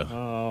soda.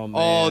 Oh,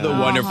 man. All the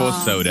wonderful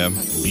soda.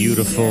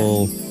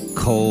 Beautiful,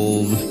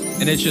 cold,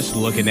 And it's just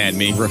looking at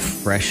me.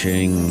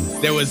 refreshing.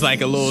 There was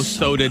like a little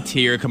soda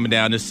tear coming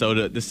down the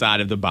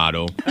side of the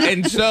bottle.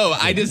 And so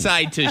I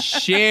decide to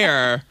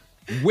share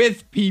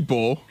with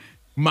people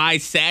my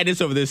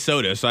sadness over this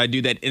soda. So I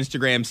do that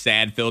Instagram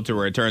sad filter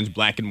where it turns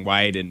black and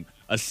white and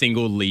a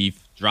single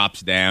leaf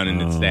drops down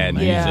and it's sad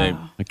music.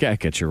 Yeah. I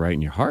get you right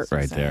in your heart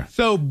right there.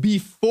 So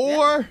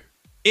before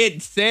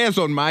it says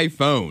on my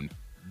phone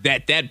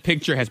that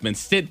picture has been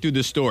sent through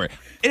the store,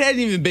 it hasn't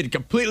even been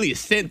completely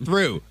sent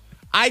through.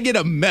 I get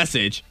a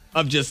message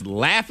of just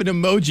laughing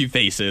emoji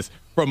faces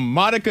from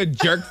Monica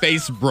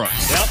Jerkface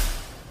Brooks. Yep.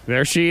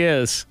 There she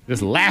is,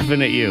 just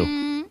laughing at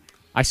you.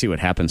 I see what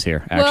happens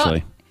here, actually.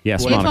 Well,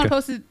 yes, Antoine Monica.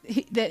 posted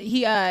that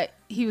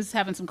he was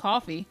having some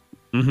coffee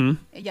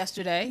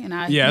yesterday, and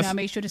I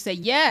made sure to say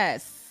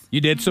yes.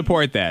 You did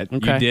support that.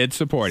 Okay. You did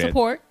support it.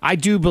 Support. I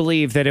do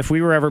believe that if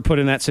we were ever put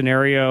in that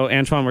scenario,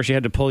 Antoine, where she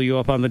had to pull you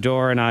up on the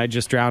door and I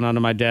just drown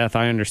onto my death,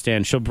 I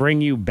understand. She'll bring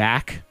you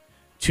back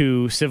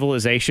to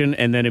civilization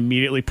and then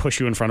immediately push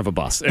you in front of a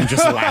bus and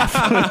just laugh.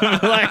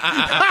 Like,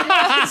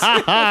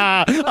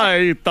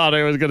 I thought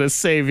I was going to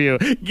save you.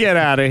 Get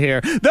out of here.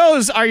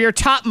 Those are your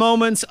top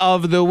moments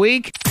of the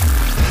week.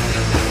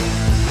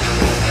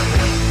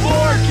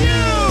 Fork you!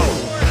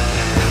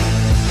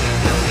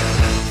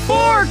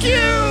 Fork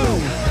you!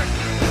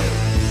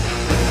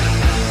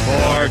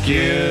 Fork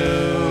you!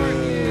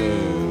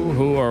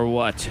 Who or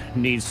what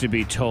needs to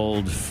be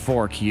told,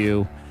 fork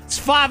you? It's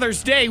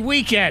Father's Day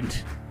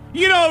weekend.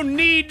 You don't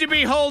need to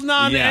be holding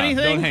on to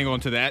anything. Don't hang on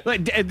to that.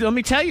 Let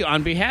me tell you,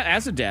 on behalf,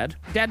 as a dad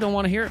don't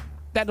want to hear it.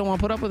 Dad don't want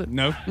to put up with it.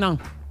 No.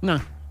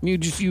 You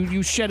just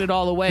you shed it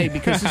all away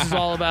because this is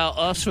all about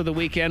us for the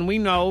weekend. We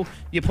know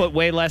you put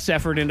way less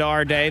effort into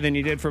our day than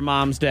you did for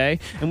Mom's Day,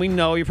 and we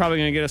know you're probably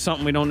going to get us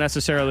something we don't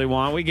necessarily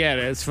want. We get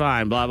it. It's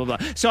fine, blah, blah, blah.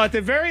 So at the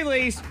very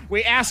least,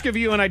 we ask of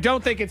you, and I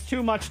don't think it's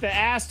too much to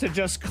ask, to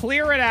just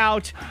clear it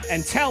out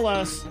and tell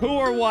us who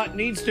or what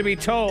needs to be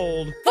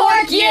told.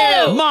 Fork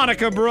you!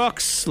 Monica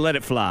Brooks, let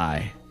it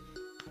fly.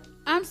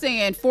 I'm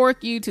saying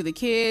fork you to the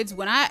kids.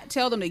 When I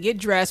tell them to get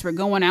dressed, we're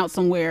going out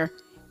somewhere.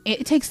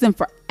 It takes them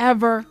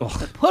forever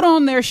to put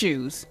on their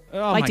shoes.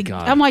 Oh, my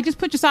God. I'm like, just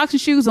put your socks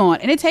and shoes on.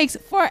 And it takes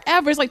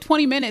forever. It's like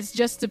 20 minutes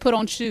just to put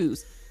on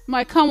shoes. I'm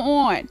like, come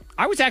on.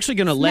 I was actually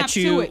going to let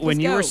Snap you, to it. when Let's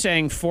you go. were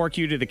saying fork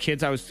you to the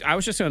kids, I was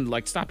just going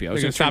to stop you. I was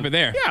We're gonna stop it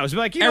there. Yeah, I was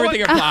like, you know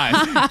Everything what?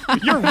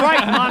 applies. You're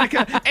right,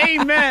 Monica.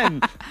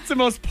 Amen. It's the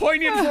most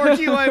poignant fork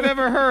you I've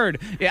ever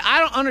heard. Yeah, I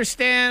don't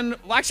understand.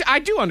 Well, actually, I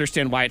do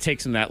understand why it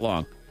takes them that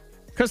long.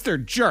 Because they're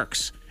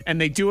jerks, and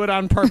they do it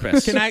on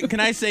purpose. Can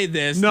I say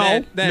this?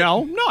 No, That-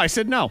 no, I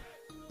said no.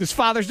 This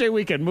Father's Day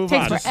weekend, move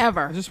Takes on.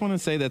 forever. I just want to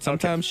say that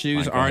sometimes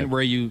shoes Go aren't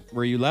ahead.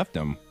 where you left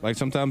them. Like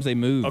sometimes they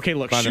move. Okay,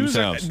 look, by shoes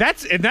themselves.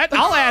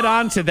 I'll add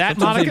on to that,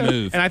 Sometimes they Monica,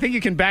 move. and I think you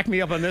can back me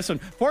up on this one.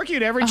 Fork you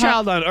to every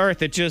child on earth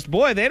that just,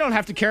 boy, they don't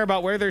have to care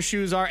about where their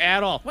shoes are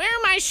at all. Where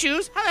are my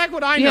shoes? How the heck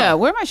would I know? Yeah,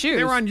 where are my shoes?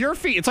 They're on your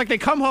feet. It's like they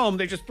come home,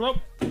 they just throw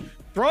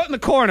it in the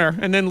corner,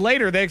 and then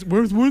later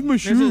where's my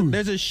shoes?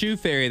 There's a shoe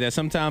fairy that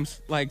sometimes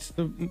likes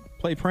to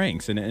play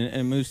pranks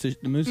and moves the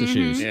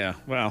shoes. Yeah,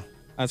 well.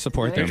 I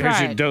support They them. try.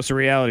 Here's your dose of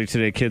reality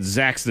today, kids.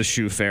 Zach's the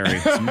shoe fairy.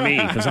 It's me,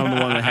 because I'm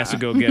the one that has to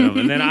go get them.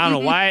 And then I don't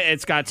know why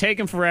it's got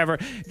taken forever.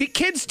 The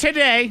kids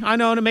today, I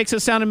know, and it makes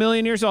us sound a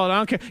million years old. I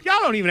don't care. Y'all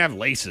don't even have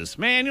laces.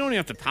 Man, you don't even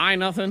have to tie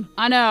nothing.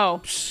 I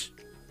know.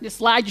 Just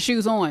slide your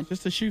shoes on.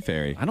 Just a shoe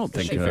fairy. I don't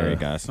think shoe fairy,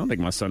 guys. I don't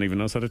think my son even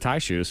knows how to tie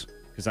shoes.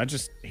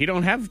 Because he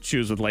don't have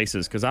shoes with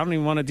laces, because I don't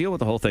even want to deal with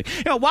the whole thing.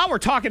 You know, while we're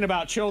talking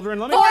about children,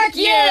 let me...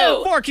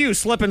 Fork you,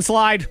 slip and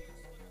slide.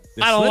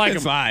 The I don't slip like and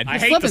them. slide. I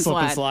hate slip the and slip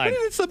and slide. slide. What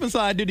did slip and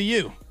slide do to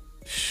you?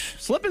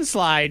 Slip and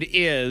slide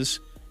is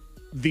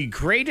the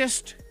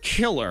greatest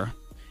killer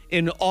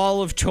in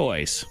all of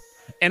toys.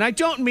 And I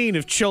don't mean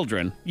of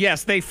children.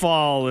 Yes, they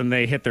fall and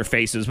they hit their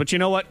faces. But you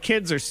know what?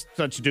 Kids are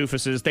such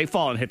doofuses. They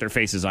fall and hit their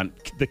faces on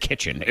the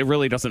kitchen. It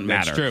really doesn't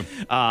matter. That's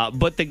true.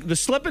 But the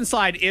slip and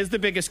slide is the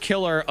biggest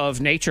killer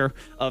of nature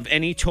of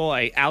any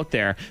toy out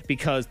there,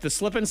 because the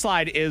slip and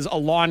slide is a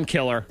lawn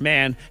killer.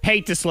 Man,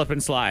 hate the slip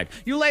and slide.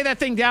 You lay that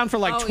thing down for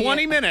like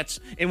 20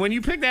 minutes, and when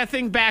you pick that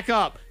thing back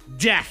up,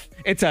 death.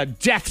 It's a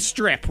death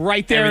strip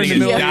right there in the Everything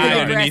middle is of the dying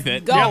yard. underneath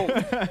it.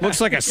 Go.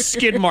 Looks like a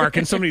skid mark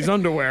in somebody's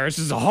underwear. This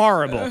is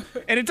horrible.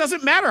 And it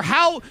doesn't matter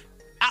how...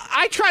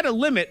 I try to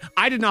limit.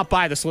 I did not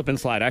buy the slip and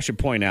slide, I should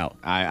point out.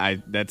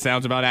 I that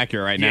sounds about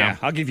accurate right Yeah, now.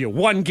 I'll give you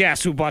one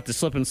guess who bought the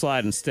slip and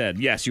slide instead.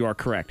 Yes, you are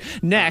correct.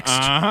 Next.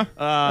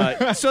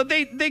 So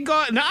they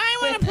go, no, I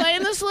want to play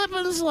in the slip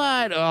and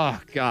slide. Oh,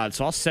 God.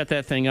 So I'll set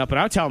that thing up, and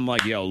I'll tell them,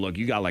 like, yo, look,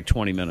 you got like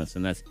 20 minutes,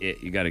 and that's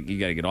it. You gotta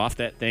get off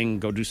that thing,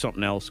 go do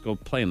something else, go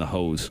play in the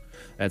hose.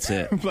 That's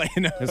it.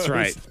 Playing That's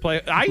right.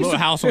 I used Little to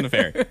house on the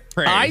fair.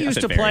 I used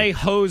to play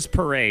Hose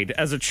Parade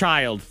as a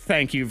child.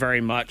 Thank you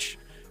very much.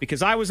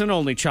 Because I was an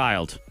only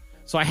child.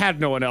 So I had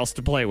no one else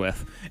to play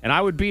with. And I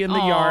would be in the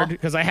yard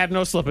because I had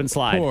no slip and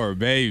slide. Poor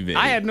baby.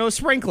 I had no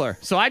sprinkler.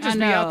 So I'd just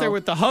be out there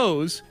with the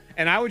hose,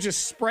 and I would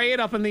just spray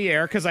it up in the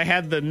air because I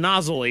had the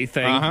nozzly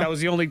thing. That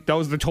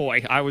was the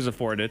toy I was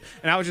afforded.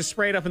 And I would just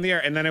spray it up in the air,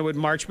 and then it would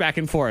march back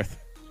and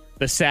forth.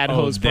 The sad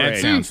Hose Parade.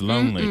 That sounds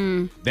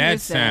lonely. That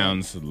It's sad.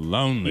 sounds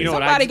lonely. You know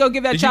what Somebody go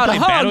give that Did you child play a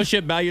hug.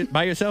 Battleship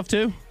by yourself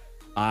too?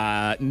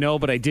 No,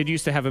 but I did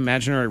used to have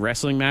imaginary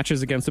wrestling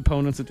matches against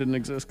opponents that didn't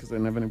exist because I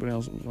didn't have anybody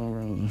else.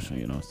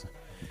 You know,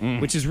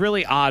 which is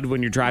really odd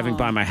when you're driving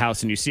by my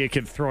house and you see a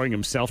kid throwing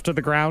himself to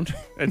the ground.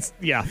 It's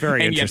very And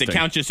you have interesting. to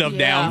count yourself Yeah.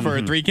 down for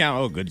a 3 count.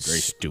 Oh, good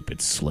grief.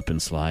 Stupid slip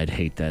and slide.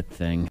 Hate that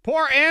thing.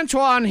 Poor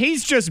Antoine.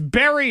 He's just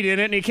buried in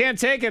it and he can't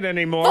take it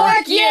anymore.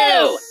 Fork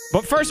you!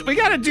 But first, we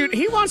got to do.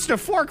 He wants to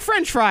fork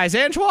French fries.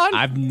 Antoine.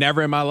 I've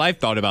never in my life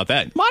thought about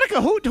that.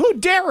 Monica, who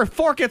dare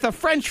forketh a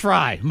French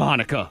fry?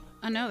 Monica.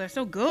 I know, they're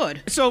so good.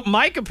 So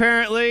Mike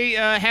apparently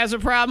has a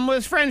problem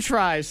with French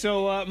fries.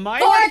 So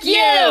Mike, Fork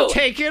you!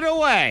 take it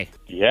away.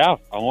 Yeah,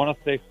 I want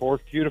to say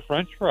fork you to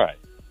French fries.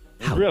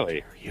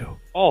 Really, You.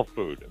 all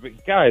food. I mean,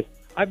 guys,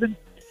 I've been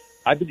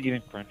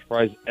eating French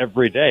fries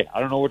every day.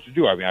 I don't know what to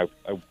do. I mean,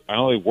 I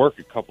only work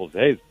a couple of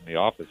days in the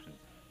office.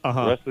 And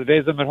the rest of the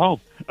days I'm at home.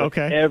 But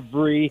Okay.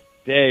 every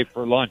day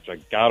for lunch, I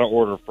gotta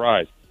order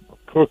fries, or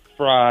cooked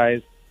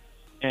fries,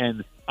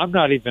 and I'm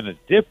not even a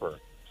dipper,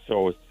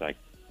 so it's like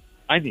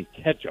I need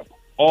ketchup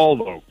all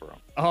over them.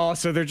 Oh,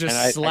 so they're just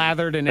And I-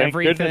 slathered in Thank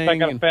everything. goodness I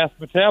got a and- fast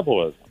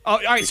metabolism. Oh, all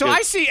right. So Because-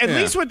 I see. At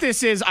least what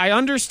this is, I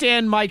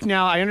understand, Mike.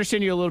 Now I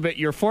understand you a little bit.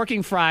 You're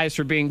forking fries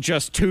for being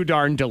just too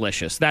darn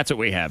delicious. That's what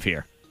we have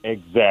here.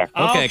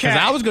 Exactly. Okay, because Okay.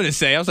 I was going to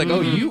say, I was like,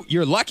 oh,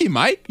 you're lucky,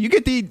 Mike. You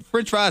get to eat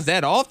French fries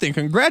that often.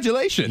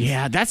 Congratulations.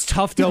 Yeah, that's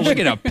tough though. You should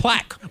get a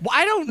plaque. Well,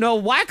 I don't know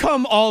why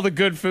come all the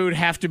good food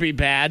have to be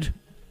bad.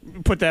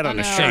 Put that on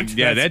a know. shirt.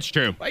 Yeah, that's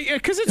true.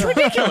 Because it's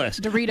ridiculous.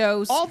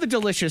 Doritos. All the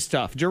delicious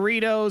stuff,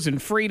 Doritos and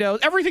Fritos,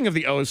 everything of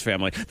the O's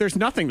family. There's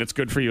nothing that's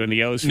good for you in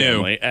the O's No.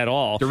 family at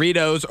all.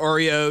 Doritos,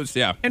 Oreos,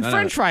 yeah. And None of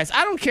French it. fries,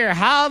 I don't care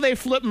how they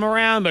flip them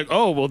around. Like,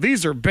 oh, well,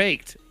 these are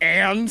baked.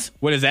 And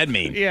What does that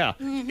mean? yeah,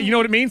 you know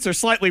what it means? They're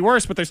slightly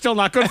worse, but they're still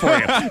not good for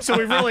you. So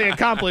we've really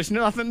accomplished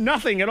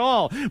nothing at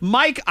all.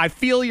 Mike, I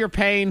feel your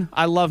pain.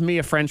 I love me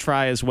a French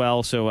fry as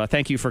well. So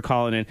thank you for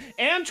calling in.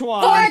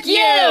 Antoine, Fork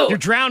you! You're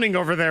drowning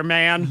over there,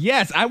 man.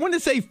 Yes, I want to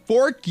say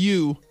fork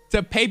you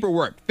to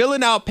paperwork,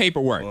 filling out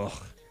paperwork. Ugh.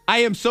 I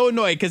am so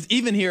annoyed because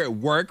even here at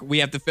work, we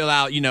have to fill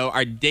out,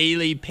 our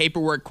daily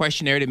paperwork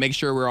questionnaire to make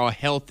sure we're all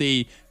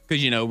healthy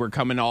because, we're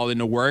coming all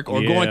into work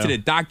or going to the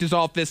doctor's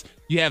office.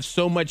 You have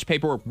so much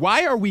paperwork.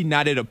 Why are we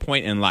not at a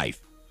point in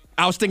life?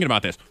 I was thinking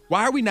about this.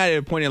 Why are we not at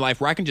a point in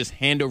life where I can just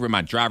hand over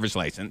my driver's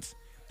license?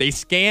 They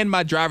scan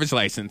my driver's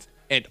license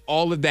and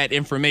all of that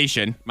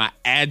information, my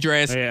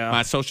address,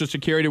 my social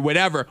security,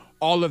 whatever,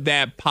 all of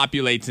that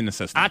populates in the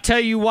system. I tell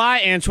you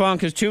why, Antoine,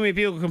 because too many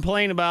people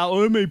complain about,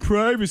 my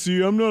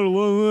privacy, I'm not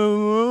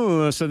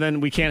alone. So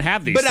then we can't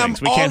have these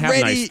things. We can't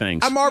have nice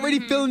things. I'm already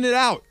filling it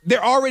out.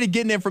 They're already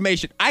getting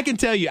information. I can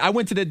tell you, I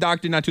went to the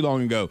doctor not too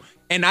long ago,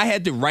 and I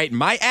had to write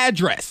my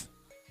address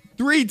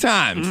 3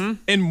 times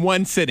in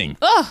one sitting.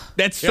 Ugh.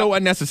 That's so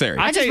unnecessary.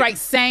 I just write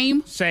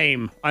same.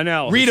 Same. I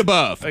know. Read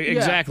above.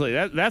 Exactly.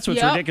 That's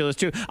what's ridiculous,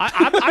 too.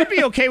 I'd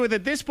be okay with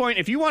at this point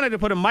if you wanted to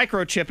put a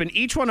microchip in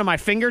each one of my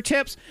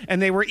fingertips and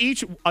they were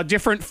each a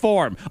different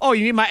form. Oh,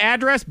 you need my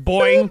address?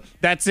 Boing.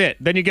 That's it.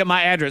 Then you get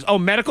my address. Oh,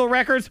 medical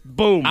records?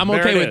 Boom. I'm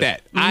okay with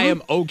that. I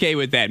am okay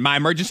with that. My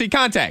emergency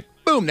contact.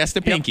 Boom, that's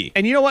the pinky. Yep.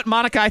 And you know what,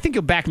 Monica? I think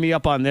you'll back me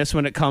up on this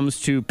when it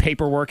comes to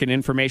paperwork and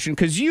information,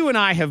 because you and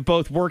I have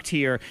both worked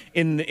here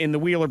in the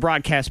Wheeler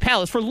Broadcast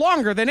Palace for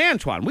longer than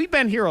Antoine. We've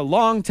been here a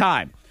long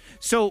time.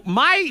 So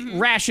my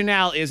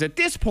rationale is at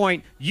this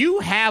point, you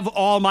have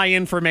all my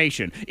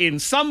information in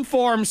some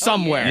form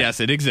somewhere. Yes,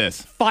 it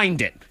exists.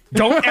 Find it.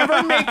 Don't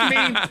ever make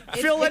me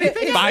fill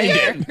anything out. Find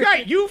it.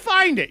 Right, you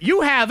find it. You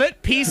have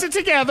it. Piece it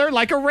together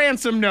like a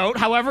ransom note,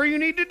 however you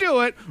need to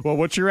do it. Well,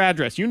 what's your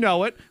address? You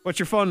know it. What's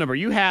your phone number?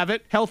 You have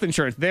it. Health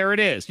insurance. There it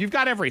is. You've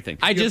got everything.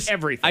 I just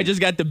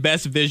got the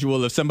best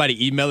visual of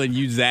somebody emailing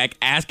you, Zach,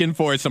 asking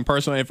for some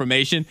personal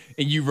information,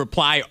 and you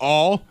reply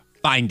all,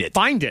 find it.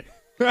 Find it.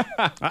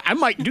 I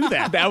might do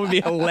that. That would be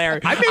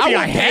hilarious. I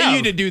will pay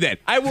you to do that.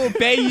 I will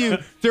pay you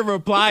to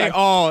reply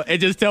all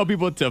and just tell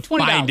people to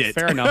find it.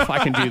 Fair enough. I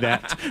can do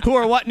that. Who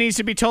or what needs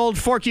to be told?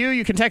 Fork you.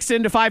 You can text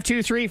in to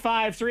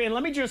 52353. And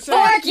let me just say,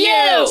 Fork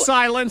you!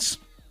 Silence.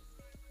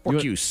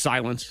 Fork you,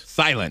 silence.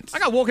 Silence. I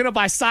got woken up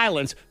by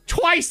silence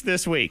twice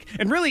this week.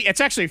 And really,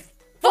 it's actually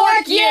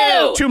Fork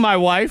you! to my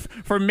wife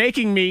for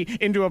making me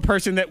into a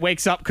person that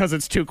wakes up because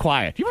it's too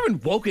quiet. You ever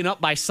been woken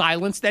up by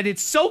silence that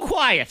it's so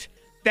quiet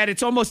that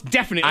it's almost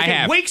deafening? Like,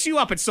 it wakes you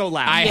up. It's so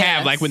loud. I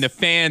have. Like when the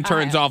fan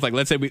turns off, like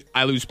let's say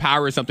I lose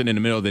power or something in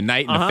the middle of the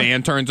night and the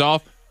fan turns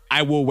off,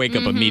 I will wake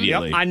up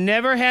immediately. Yep. I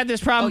never had this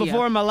problem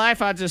before in my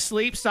life. I just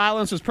sleep.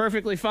 Silence was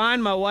perfectly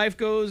fine. My wife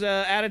goes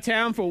out of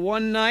town for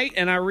one night,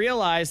 and I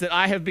realized that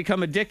I have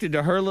become addicted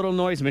to her little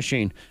noise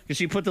machine because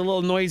she put the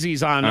little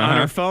noisies on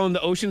her phone,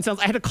 the ocean sounds.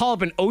 I had to call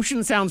up an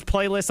ocean sounds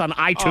playlist on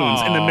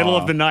iTunes in the middle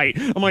of the night.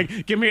 I'm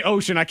like, give me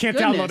ocean. I can't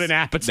download an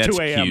app. It's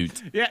 2 a.m.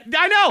 Cute. Yeah,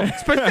 I know.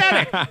 It's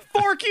pathetic.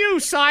 Fork you,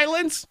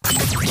 silence.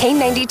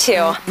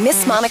 K92,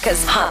 Miss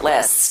Monica's Hot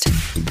List.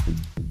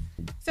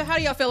 So how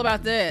do y'all feel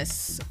about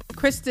this?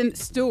 Kristen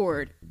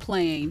Stewart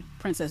playing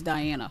Princess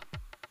Diana.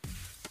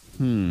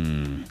 For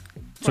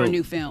a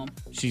new film.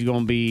 She's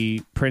going to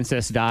be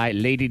Princess Di,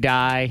 Lady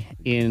Di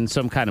in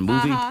some kind of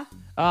movie.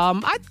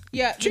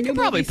 She could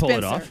probably pull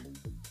it off.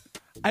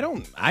 I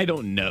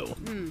don't know.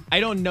 I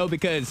don't know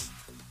because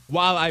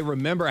while I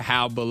remember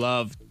how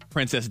beloved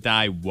Princess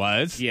Di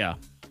was,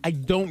 I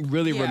don't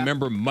really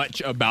remember much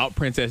about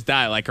Princess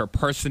Di, like her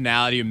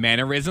personality and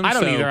mannerisms. I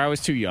don't either. I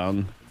was too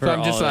young. So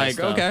I'm just like,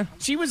 okay.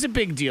 She was a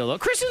big deal, though.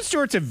 Kristen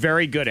Stewart's a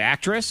very good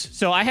actress,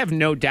 so I have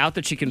no doubt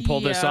that she can pull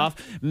this off.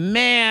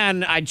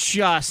 Man, I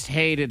just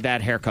hated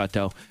that haircut,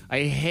 though.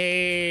 I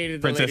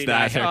hated Princess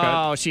Di's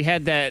haircut. Oh, she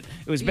had that.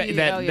 It was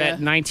that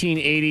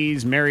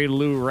 1980s Mary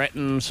Lou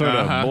Retton sort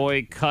of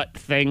boy cut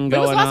thing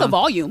going on. There was lots of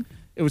volume.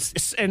 It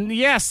was, and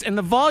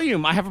the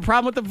volume. I have a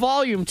problem with the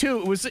volume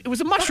too. It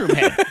was a mushroom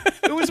head.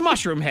 It was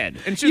mushroom head,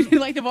 and she you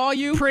didn't like the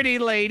volume. Pretty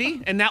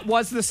lady, and that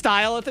was the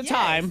style at the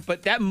time.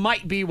 But that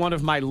might be one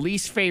of my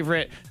least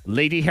favorite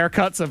lady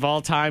haircuts of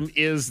all time.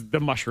 Is the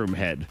mushroom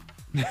head.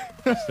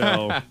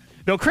 So,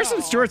 though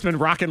Kristen Stewart's been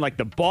rocking like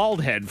the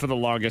bald head for the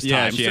longest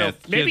time. She so has.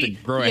 maybe She has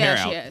to grow her hair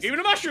out. Even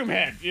a mushroom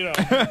head.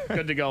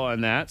 Good to go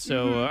on that.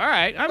 So all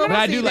right, but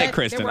I do like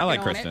Kristen. I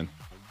like Kristen.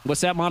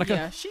 What's that, Monica?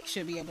 Yeah, she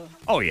should be able to.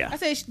 Oh, yeah. I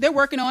say they're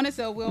working on it,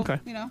 so we'll,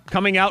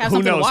 Coming out, have who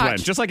something to knows when.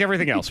 watch. Just like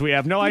everything else. We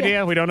have no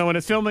idea. We don't know when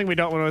it's filming. We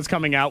don't know when it's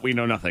coming out. We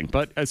know nothing.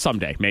 But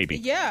someday, maybe.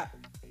 Yeah.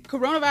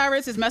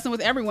 Coronavirus is messing with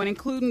everyone,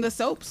 including the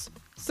soaps.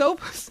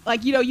 Soaps,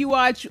 like, you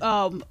watch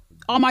All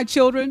My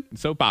Children.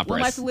 Soap operas. One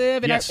Life to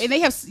Live. And, Yes. and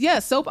they have,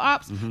 soap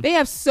ops. They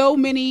have so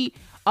many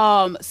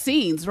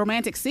scenes,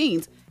 romantic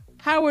scenes.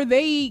 How are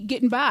they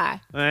getting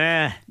by?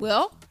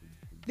 Well,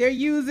 they're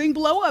using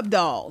blow-up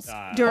dolls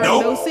during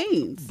those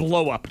scenes.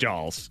 Blow-up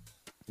dolls.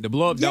 The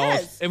blow-up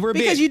dolls. Yes,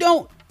 because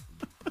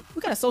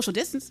We got a social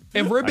distance.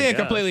 If we're being guess.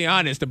 completely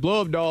honest, the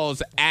blow up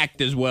dolls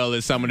act as well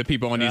as some of the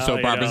people on these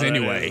soap operas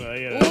anyway.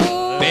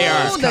 They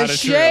are the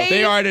shade.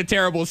 They are the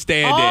terrible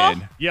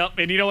stand-in. Yep,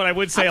 and you know what I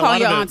would say? I'll A call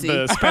lot your of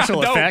the auntie.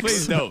 special No, effects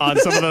please don't. on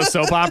some of those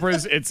soap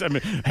operas, it's,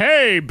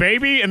 hey,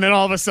 baby, and then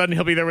all of a sudden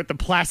he'll be there with the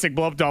plastic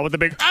blow-up doll with the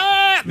big,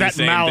 that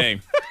Same mouth.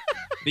 thing.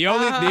 The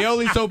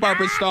only soap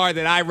opera star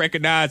that I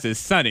recognize is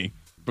Sonny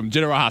from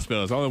General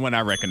Hospital. It's the only one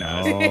I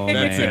recognize. Oh,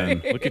 That's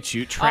man. it. Look at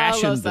you I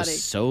trashing love the Sonny.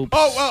 soap.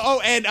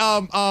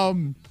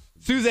 And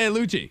Suzanne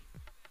Lucci.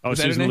 Oh, Is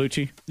that her Susan name?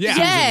 Lucci? Yeah,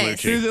 Yes.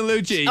 Susan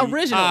Lucci.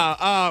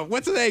 Original.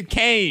 What's her name?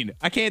 Kane.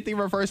 I can't think of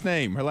her first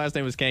name. Her last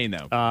name was Kane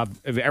though.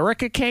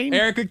 Erica Kane?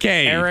 Erica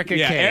Kane. Erica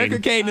yeah, Kane. Erica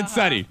Kane and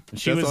Sonny.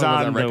 She That's was the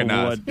only ones on I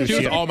recognize. the She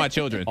was All My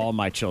Children. All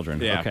My Children.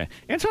 Yeah. Okay.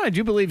 Antoine, I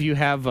do believe you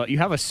have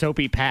a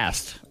soapy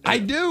past. I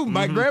do.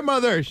 My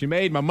grandmother. She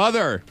made my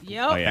mother.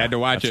 Yep. Oh, yeah. Had to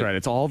watch That's it. right.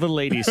 It's all the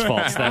ladies'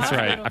 faults. That's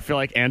right. I feel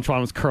like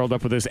Antoine was curled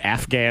up with his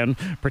Afghan,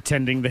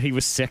 pretending that he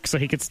was sick so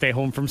he could stay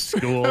home from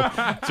school,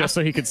 just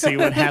so he could see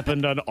what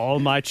happened on All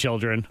My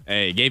Children.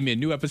 Hey, gave me a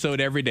new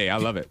episode every day. I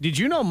love it. Did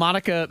you know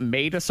Monica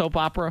made a soap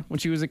opera when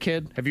she was a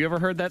kid? Have you ever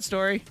heard that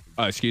story?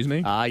 Excuse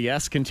me?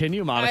 Yes.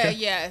 Continue, Monica.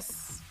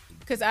 Yes.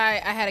 Because I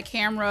had a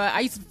camera.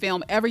 I used to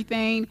film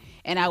everything,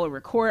 and I would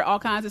record all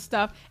kinds of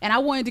stuff. And I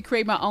wanted to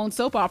create my own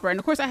soap opera. And,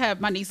 of course, I have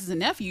my nieces and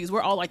nephews.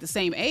 We're all, like, the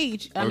same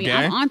age. I mean,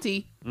 I'm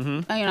auntie.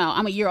 Mm-hmm. You know,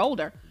 I'm a year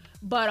older.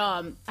 But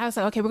I was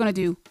like, okay, we're going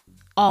to do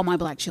All My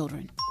Black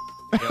Children.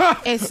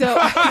 And so, and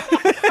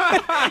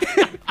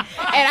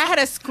I had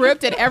a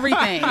script and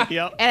everything.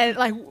 Yep. And,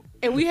 like,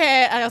 and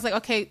I was like,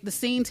 okay, the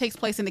scene takes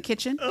place in the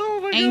kitchen.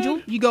 Oh, my Angel,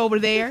 God. you go over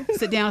there,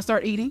 sit down and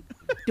start eating.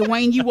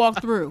 Dwayne, you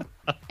walk through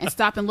and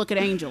stop and look at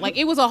Angel. Like,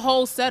 it was a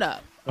whole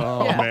setup.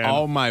 Oh, Yeah. man.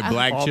 All My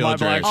Black All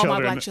Children. My Black All My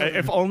Children. Black Children.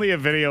 If only a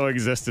video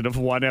existed of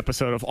one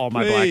episode of All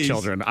My Black Please.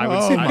 Children, I would.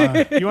 Oh,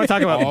 my. You want to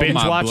talk about All binge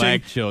My watching?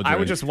 Black Children. I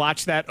would just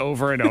watch that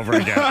over and over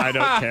again. I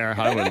don't care.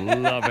 I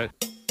would love it.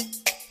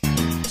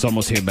 It's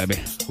almost here, baby.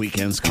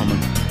 Weekend's coming.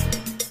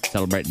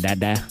 Celebrate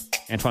Dada.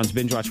 Antoine's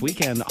binge watch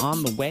weekend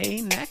on the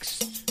way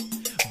next.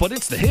 But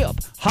it's the hip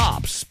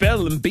hop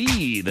spelling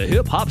bee. The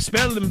hip hop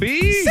spelling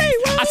bee. Say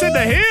what? I said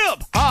the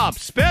hip hop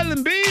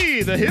spelling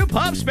bee. The hip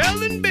hop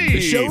spelling bee.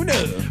 Showed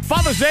up.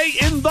 Father's Day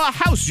in the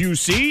house, you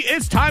see.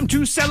 It's time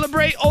to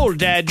celebrate old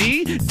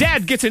daddy.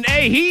 Dad gets an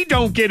A, he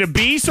don't get a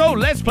B. So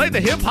let's play the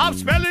hip hop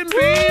spelling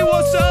bee.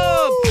 What's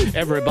up,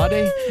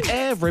 everybody?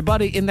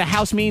 Everybody in the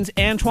house means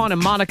Antoine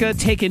and Monica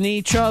taking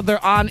each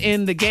other on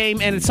in the game.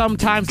 And it's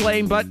sometimes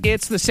lame, but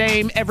it's the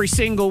same every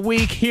single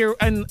week here.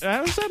 And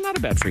that's not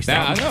a bad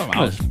freestyle. I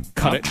know.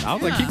 Cut it. I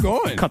was like, keep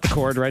going. Cut the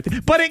cord right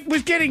there. But it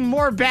was getting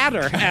more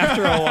badder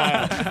after a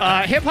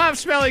while. Hip Hop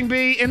Spelling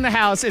Bee in the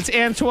house. It's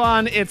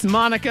Antoine, it's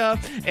Monica,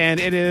 and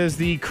it is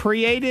the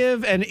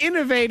creative and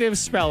innovative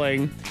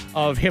spelling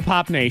of Hip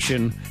Hop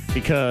Nation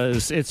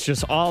because it's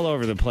just all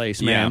over the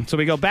place, man. Yeah. So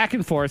we go back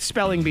and forth,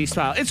 spelling bee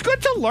style. It's good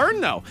to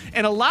learn, though.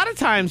 And a lot of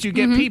times you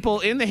get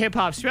people in the Hip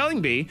Hop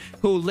Spelling Bee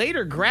who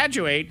later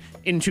graduate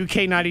into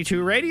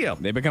K92 Radio.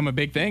 They become a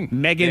big thing.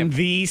 Megan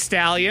the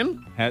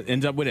Stallion.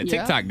 Ends up with a Yeah.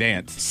 TikTok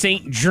dance.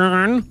 St.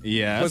 Jern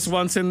Yes. was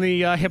once in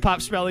the hip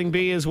hop spelling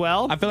bee as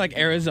well. I feel like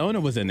Arizona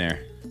was in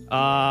there.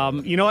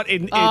 You know what?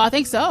 I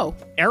think so.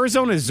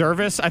 Arizona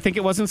Zervis, I think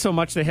it wasn't so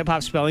much the hip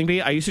hop spelling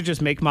bee. I used to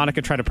just make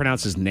Monica try to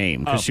pronounce his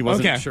name because she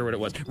wasn't okay. sure what it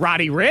was.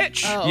 Roddy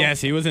Rich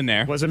Yes, he was in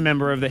there. was a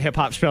member of the hip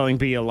hop spelling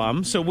bee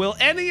alum. So will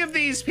any of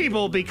these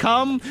people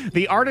become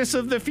the artists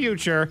of the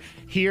future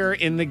here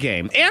in the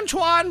game?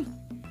 Antoine,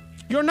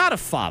 you're not a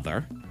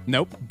father.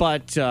 Nope.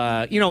 But,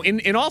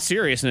 in all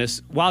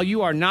seriousness, while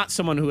you are not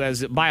someone who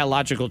has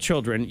biological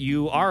children,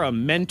 you are a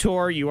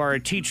mentor, you are a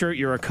teacher,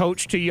 you're a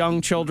coach to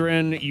young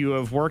children, you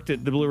have worked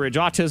at the Blue Ridge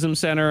Autism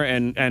Center,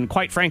 and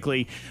quite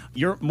frankly,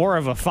 you're more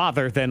of a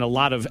father than a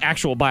lot of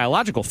actual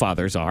biological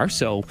fathers are.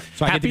 So I get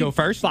to happy go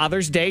first?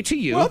 Father's Day to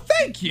you. Well,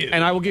 thank you.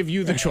 And I will give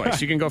you the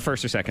choice. You can go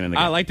first or second in the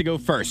game. I like to go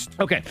first.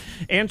 Okay.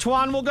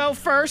 Antoine will go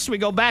first. We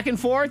go back and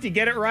forth. You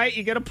get it right,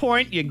 you get a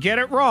point. You get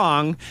it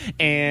wrong,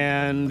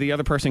 and the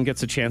other person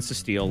gets a chance to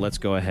steal. Let's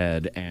go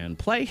ahead and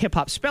play Hip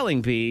Hop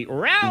Spelling Bee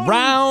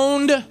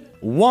Round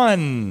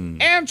one.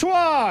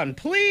 Antoine,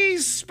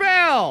 please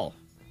spell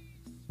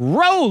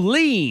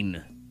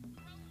Rolene.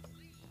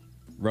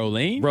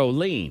 Rolene?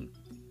 Rolene.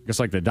 Just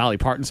like the Dolly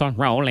Parton song.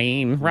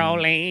 Rolene,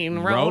 Rolene,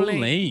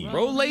 Rolene. Rolene.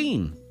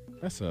 Rolene.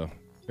 That's a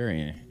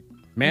very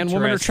Man,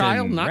 woman, or interesting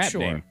child? Not rap sure.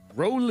 name.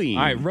 Rolene.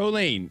 All right,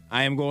 Rolene.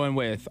 I am going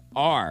with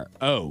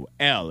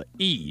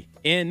Rolene.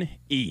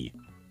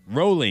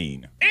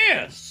 Rolene.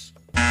 Yes.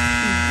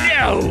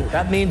 No.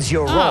 That means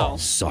you're Oh. wrong.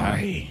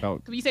 Sorry.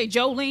 Can you say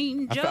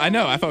Jolene? I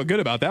know. I felt good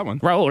about that one.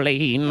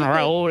 Rolene,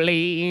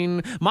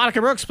 Rolene. Monica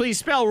Brooks, please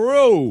spell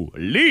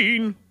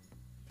Rolene.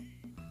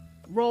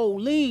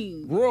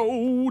 Rolene.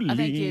 Rolene. I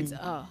think it's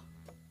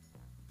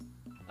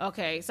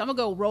okay, so I'm gonna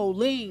go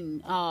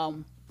Rolling.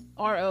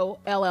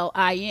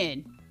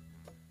 Rollin.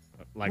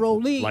 like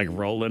Rolene. Like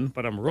rolling,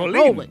 but I'm rolling.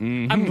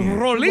 Rolling. I'm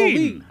rolling.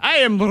 Rolene. I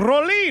am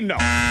rolling. Yep.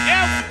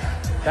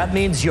 That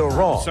means you're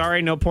wrong.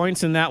 Sorry, no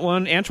points in that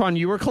one. Antoine,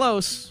 you were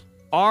close.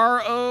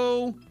 Rowlene.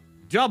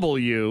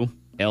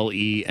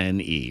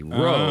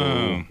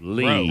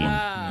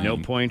 No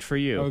point for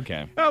you.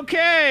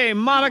 Okay,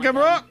 Monica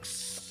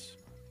Brooks.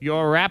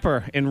 Your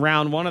rapper in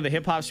round 1 of the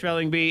hip hop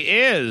spelling bee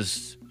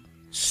is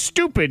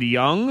Stupid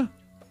Young.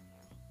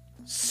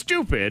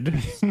 Stupid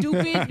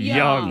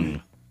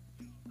Young.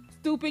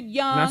 Stupid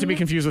Young. Not to be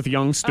confused with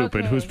Young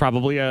Stupid, who's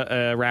probably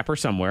a rapper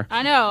somewhere.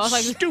 I know. I was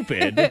like,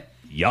 Stupid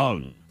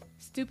Young.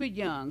 Stupid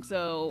Young.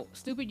 So,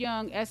 Stupid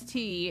Young,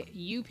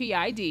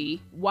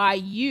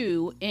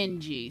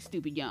 STUPIDYUNG.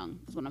 Stupid Young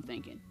is what I'm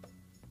thinking.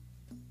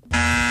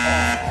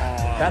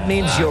 That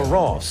means you're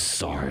wrong.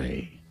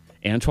 Sorry.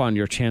 Antoine,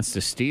 your chance to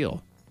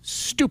steal.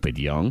 Stupid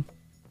Young.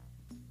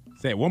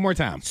 Say it one more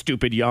time.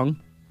 Stupid Young.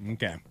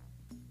 Okay.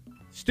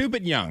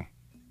 Stupid Young.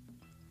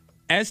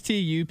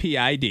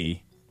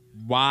 STUPIDYUNGG.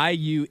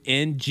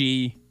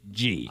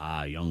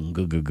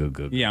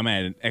 Young. Yeah, I'm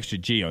adding an extra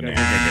G on there.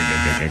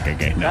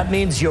 That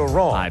means you're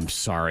wrong. I'm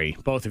sorry.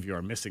 Both of you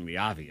are missing the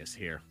obvious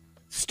here.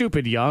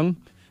 Stupid Young.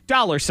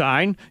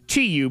 $TUPIDYOUNG.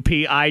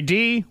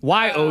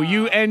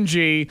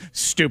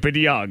 Stupid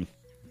Young.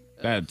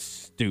 That's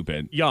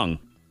stupid. Young.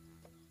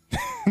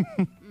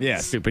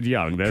 Yes. Stupid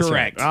Young. That's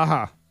correct. Right.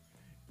 Uh-huh.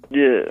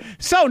 Yeah.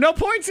 So, no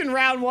points in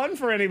round 1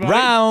 for anybody.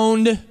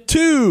 Round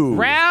 2.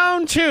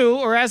 Round 2,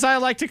 or as I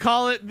like to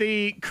call it,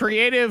 the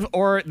creative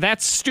or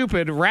that's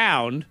stupid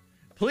round.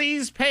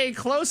 Please pay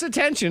close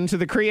attention to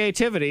the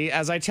creativity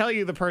as I tell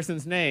you the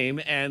person's name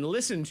and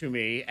listen to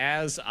me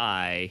as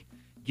I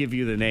give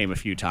you the name a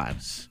few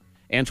times.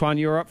 Antoine,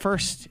 you're up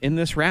first in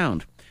this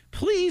round.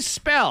 Please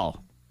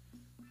spell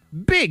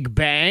Big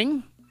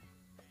Bang,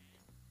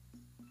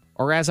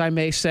 or as I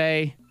may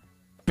say,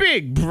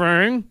 Big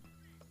Bang.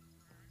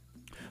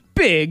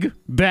 Big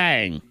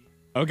Bang.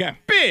 Okay.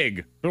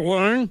 Big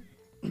Bang.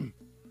 All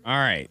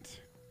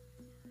right.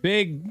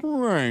 Big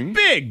Bang.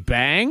 Big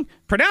Bang.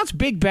 Pronounce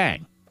Big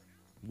Bang.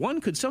 One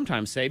could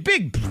sometimes say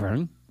Big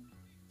Bang.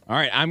 All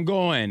right, I'm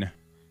going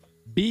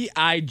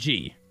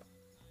BIG.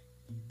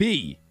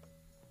 BVNG.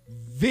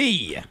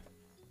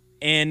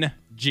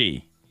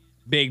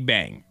 Big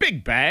Bang.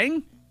 Big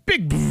Bang.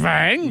 Big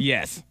Bang.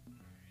 Yes.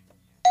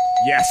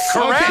 Yes.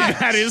 Correct. Okay,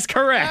 that is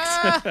correct.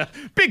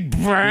 Big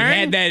Bang. We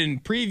had that in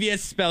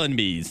previous spelling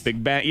bees.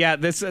 Big Bang. Yeah,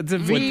 it's a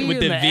V with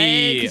the and V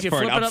A, 'cause you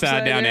for an flip it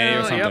upside down A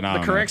or something. Yep, I don't the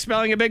know. correct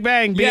spelling of Big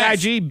Bang.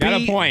 Yes, B-I-G-B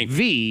got a point.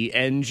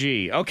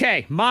 V-N-G.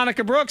 Okay,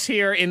 Monica Brooks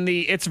here in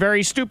the It's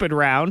Very Stupid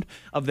round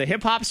of the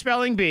hip hop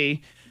spelling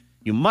bee.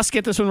 You must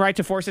get this one right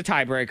to force a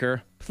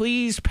tiebreaker.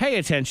 Please pay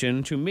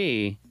attention to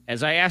me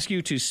as I ask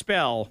you to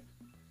spell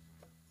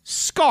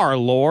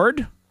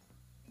Scar-Lord.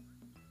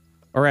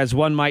 Or as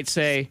one might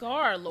say,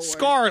 Scar-Lord.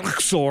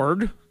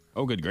 Scar-Sword.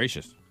 Oh, good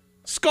gracious.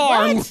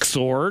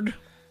 Scar-Sword.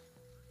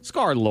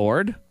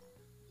 Scar-Lord.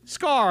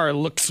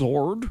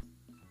 Scar-Sword.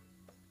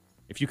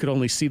 If you could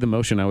only see the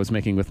motion I was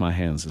making with my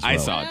hands as well. I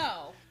saw it.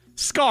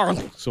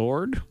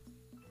 Scar-Sword.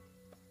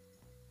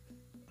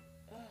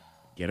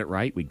 Get it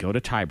right. We go to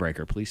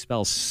tiebreaker. Please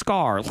spell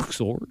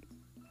Scar-Sword.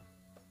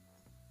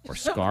 Or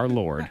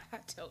Scar-Lord. I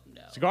don't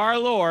know.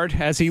 Scar-Lord,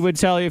 as he would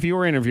tell you if you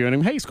were interviewing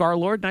him. Hey,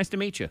 Scar-Lord, nice to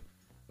meet you.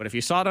 But if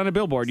you saw it on a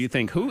billboard, you'd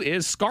think, who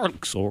is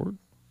Scar-Sword?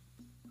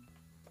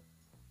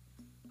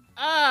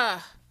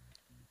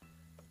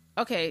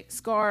 Okay,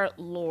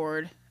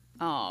 Scar-Lord.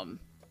 Okay,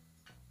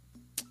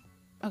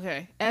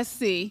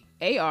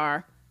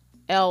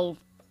 S-C-A-R-L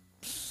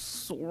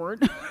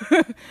sword.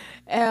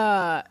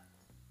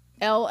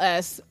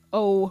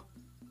 L-S-O-R-D.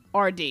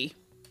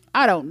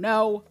 I don't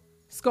know.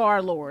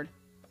 Scar-Lord.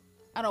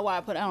 I don't know why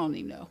I don't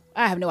even know.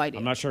 I have no idea.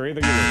 I'm not sure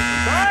either. You lose.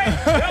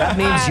 That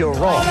means you're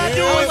wrong. I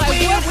was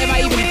like, what am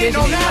I even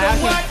envisioning?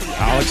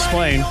 I'll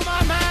explain.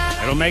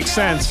 It'll make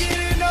sense.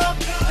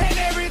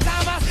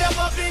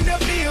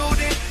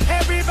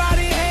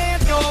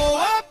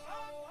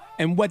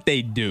 And what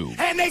they do.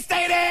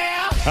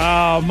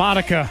 Oh,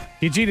 Monica,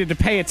 you needed to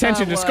pay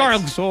attention to what?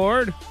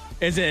 Scar-Sword.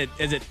 Is it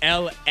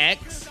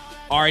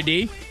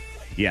LXRD?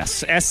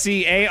 Yes,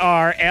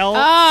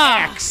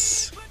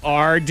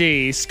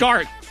 Scarlxrd.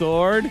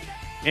 Scar-Sword.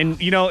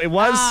 And you know, it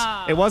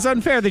was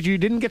unfair that you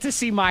didn't get to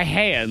see my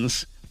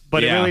hands,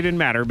 but it really didn't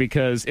matter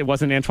because it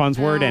wasn't Antoine's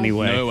word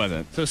anyway. No, it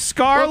wasn't. So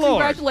Scar-Lord. Well,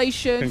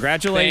 congratulations.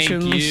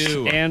 Congratulations, Thank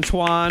you.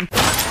 Antoine.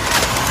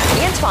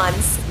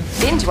 Antoine's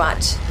Binge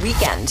Watch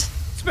Weekend.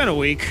 It's been a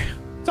week.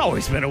 It's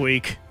always been a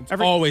week.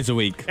 Always a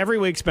week. Every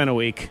week's been a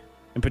week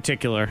in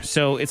particular.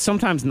 So it's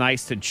sometimes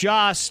nice to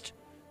just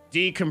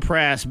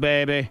decompress,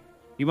 baby.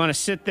 You want to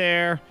sit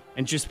there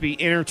and just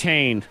be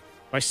entertained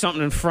by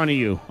something in front of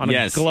you on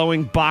a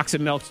glowing box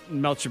that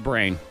melts your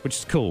brain, which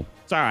is cool.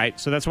 It's all right.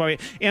 So that's why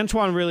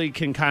Antoine really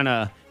can kind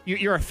of...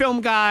 You're a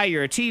film guy.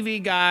 You're a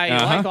TV guy.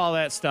 You like all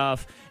that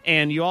stuff.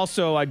 And you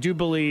also, I do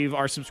believe,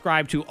 are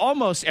subscribed to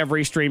almost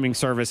every streaming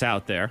service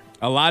out there.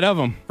 A lot of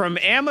them. From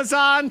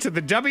Amazon to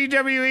the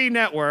WWE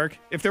Network.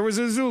 If there was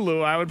a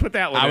Zulu, I would put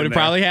that one I in would there.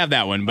 probably have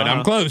that one, but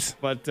I'm close.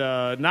 But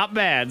not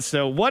bad.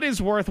 So what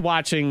is worth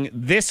watching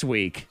this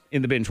week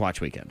in the Binge Watch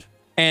Weekend?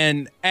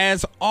 And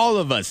as all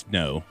of us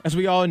know, as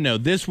we all know,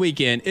 this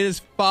weekend it is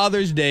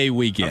Father's Day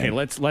weekend. Okay,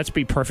 let's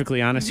be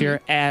perfectly honest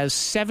here. As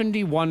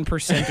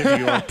 71% of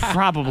you are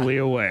probably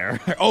aware.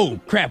 Oh,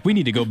 crap. We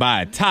need to go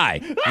buy a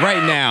tie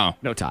right now.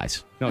 No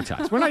ties. No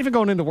ties. We're not even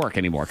going into work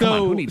anymore. Come on,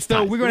 who needs so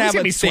ties? we're gonna At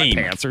have least a get me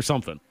theme. sweatpants or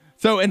something.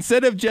 So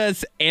instead of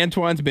just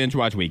Antoine's Binge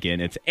Watch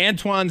Weekend, it's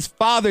Antoine's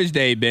Father's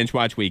Day Binge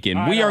Watch Weekend.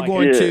 All right, We I are like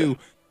going it. to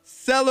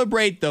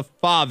celebrate the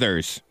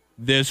fathers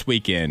this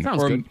weekend.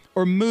 Sounds good.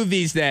 Or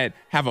movies that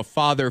have a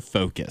father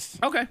focus.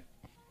 Okay.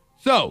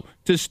 So,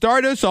 to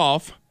start us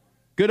off,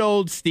 good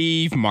old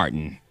Steve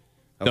Martin.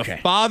 The Okay.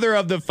 father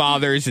of the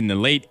fathers in the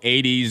late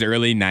 80s,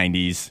 early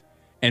 90s.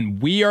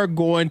 And we are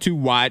going to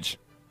watch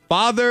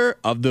Father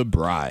of the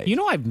Bride. You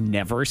know, I've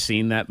never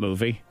seen that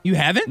movie. You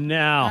haven't?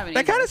 No.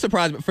 That kind of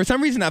surprised me. For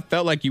some reason, I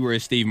felt like you were a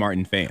Steve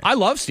Martin fan. I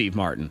love Steve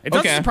Martin. It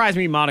doesn't Okay. surprise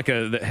me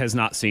Monica that has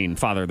not seen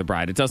Father of the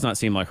Bride. It does not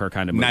seem like her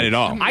kind of movie. Not at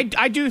all.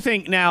 I do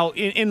think now,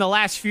 in the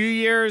last few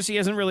years, he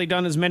hasn't really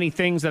done as many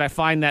things that I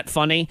find that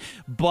funny.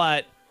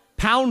 But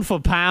pound for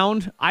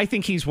pound, I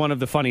think he's one of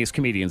the funniest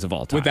comedians of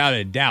all time. Without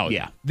a doubt.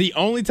 Yeah. The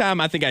only time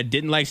I think I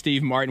didn't like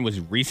Steve Martin was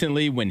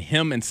recently when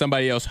him and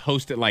somebody else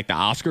hosted like the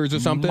Oscars or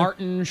something.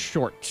 Martin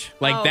Short.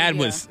 Like Oh, that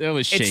yeah.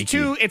 was shaky. It's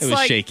it was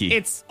like shaky.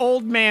 it's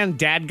old man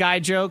dad guy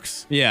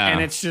jokes. Yeah.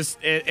 And it's just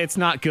it's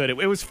not good.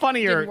 It was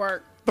funnier Didn't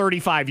work.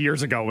 35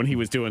 years ago when he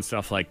was doing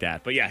stuff like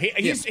that. But yeah,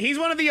 he's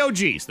one of the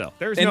OGs though.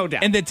 There's no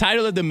doubt. And the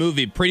title of the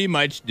movie pretty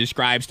much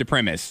describes the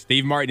premise.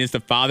 Steve Martin is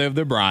the father of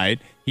the bride.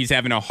 He's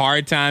having a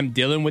hard time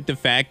dealing with the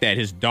fact that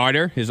his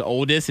daughter, his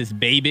oldest, his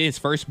baby, his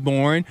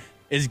firstborn,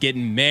 is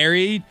getting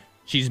married.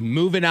 She's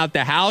moving out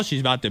the house.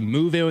 She's about to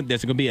move in.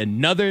 There's going to be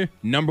another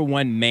number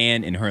one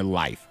man in her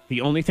life.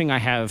 The only thing I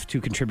have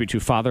to contribute to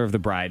Father of the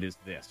Bride is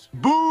this.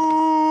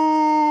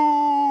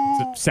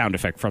 It's a sound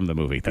effect from the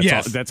movie.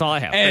 That's all I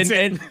have. And,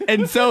 That's it.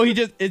 and so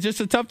it's just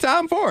a tough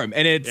time for him.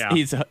 And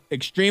he's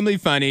extremely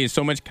funny.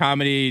 So much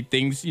comedy,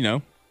 things,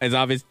 as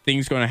obvious,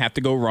 things going to have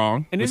to go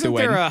wrong. And with isn't the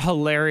there wedding. a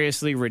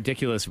hilariously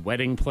ridiculous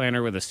wedding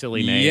planner with a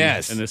silly name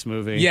in this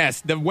movie?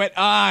 Yes.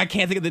 I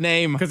can't think of the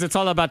name. Because it's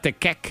all about the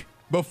kek.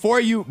 Before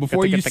you Get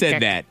the said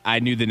kek. that, I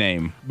knew the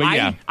name. But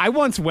yeah. I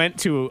once went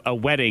to a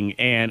wedding,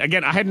 and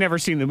again, I had never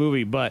seen the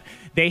movie, but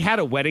they had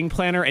a wedding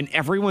planner, and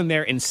everyone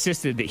there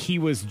insisted that he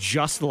was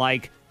just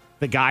like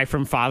the guy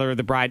from Father of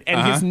the Bride.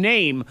 And his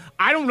name,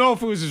 I don't know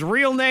if it was his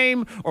real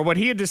name or what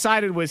he had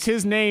decided was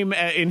his name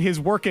in his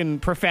working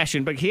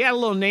profession, but he had a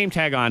little name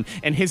tag on,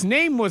 and his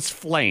name was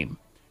Flame.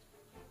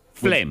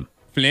 Flame.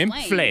 Flame?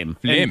 Flame.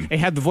 Flame. And he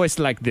had the voice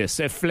like this,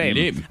 Flame.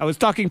 Flame. I was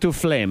talking to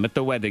Flame at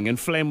the wedding, and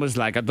Flame was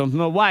like, I don't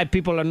know why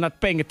people are not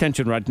paying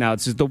attention right now.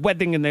 It's just the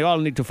wedding, and they all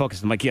need to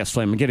focus. I'm like, yes,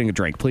 Flame, I'm getting a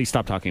drink. Please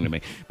stop talking to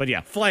me. But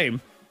yeah,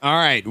 Flame. All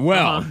right.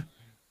 Well,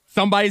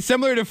 somebody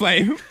similar to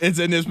Flame is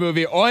in this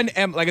movie like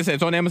I said,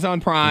 it's on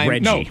Amazon Prime.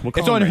 Reggie. No, We'll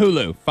call it's on him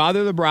Hulu.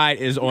 Father of the Bride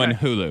is on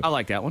Hulu. I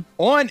like that one.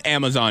 On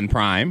Amazon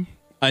Prime,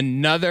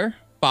 another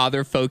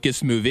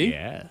father-focused movie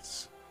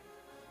Yes.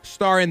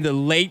 starring the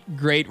late,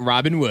 great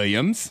Robin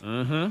Williams.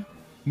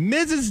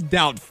 Mrs.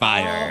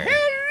 Doubtfire.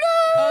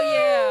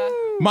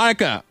 Oh,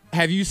 Monica,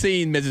 have you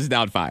seen Mrs.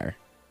 Doubtfire?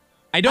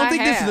 I don't I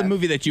think this is a have.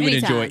 movie that you Many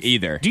would enjoy times.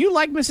 either. Do you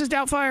like Mrs.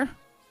 Doubtfire? yeah.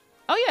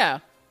 Oh, yeah.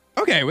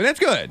 Okay, well, that's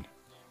good.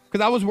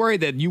 Because I was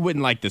worried that you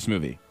wouldn't like this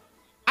movie.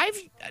 I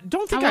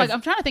don't think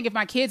I'm trying to think if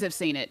my kids have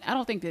seen it. I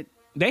don't think that.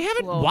 they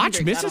haven't Well, watched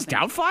Hendrix, I Mrs.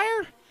 don't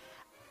Doubtfire?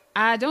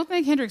 I don't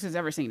think Hendrix has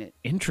ever seen it.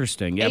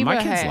 Interesting. Yeah, my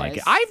Ava kids has. like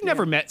it. I've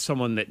never met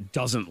someone that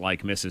doesn't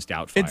like Mrs.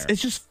 Doubtfire.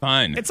 It's just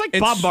fun. It's like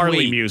Bob Marley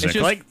sweet. music. It's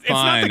just like it's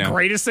not the fun.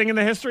 greatest thing in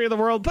the history of the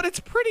world, but it's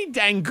pretty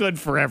dang good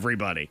for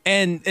everybody.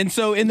 And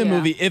so in the Yeah.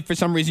 movie, if for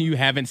some reason you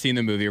haven't seen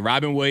the movie,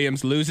 Robin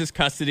Williams loses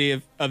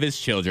custody of his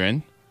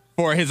children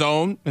for his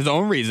own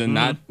reason.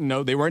 Not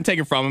they weren't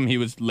taken from him. He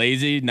was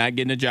lazy, not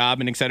getting a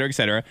job, and et cetera, et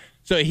cetera.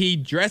 So he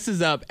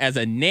dresses up as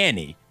a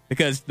nanny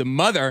because the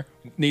mother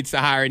needs to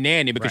hire a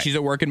nanny because Right. she's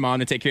a working mom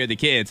to take care of the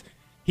kids.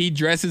 He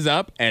dresses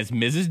up as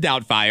Mrs.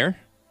 Doubtfire,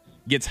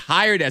 gets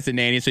hired as a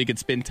nanny so he could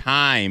spend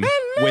time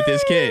with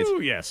his kids. Ooh,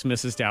 yes,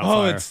 Mrs. Doubtfire.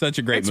 Oh, it's such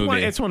a great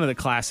movie. It's one of the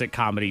classic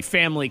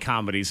family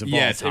comedies of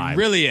Yes, all it time.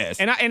 really is.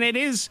 And it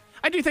is.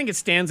 I do think it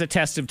stands a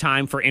test of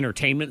time for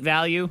entertainment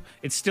value.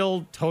 It's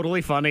still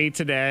totally funny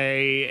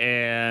today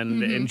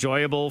and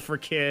enjoyable for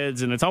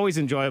kids. And it's always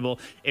enjoyable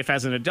if,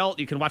 as an adult,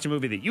 you can watch a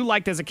movie that you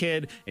liked as a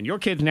kid, and your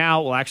kids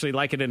now will actually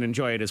like it and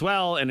enjoy it as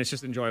well. And it's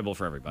just enjoyable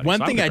for everybody. One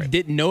So thing I'm I great.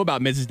 didn't know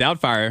about Mrs.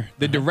 Doubtfire,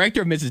 the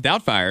director of Mrs.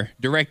 Doubtfire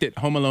directed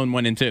Home Alone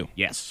 1 and 2.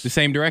 Yes. The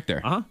same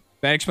director. Uh-huh.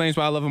 That explains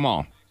why I love them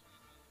all.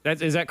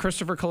 Is that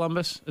Christopher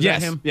Columbus? Is yes.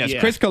 that him? Yes. Yeah.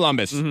 Chris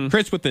Columbus.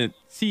 Chris with the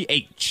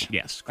C-H.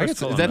 Yes. I Chris guess, is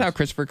Columbus. that how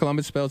Christopher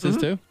Columbus spells his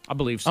too? I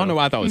believe so. I don't know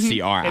why I thought it was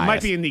C-R-I. It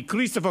might be in the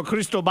Christopher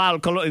Cristobal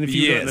Colon. If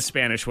you do it in the Yes.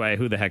 Spanish way,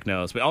 who the heck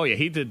knows? But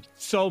he did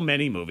so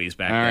many movies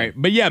back All then. right.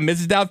 But yeah,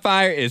 Mrs.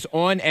 Doubtfire is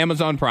on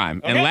Amazon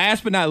Prime. And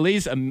last but not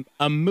least,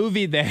 a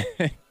movie that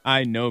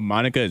I know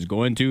Monica is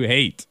going to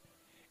hate.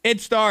 It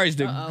stars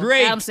the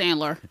great Adam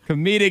Sandler.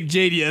 comedic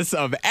genius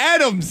of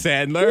Adam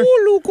Sandler.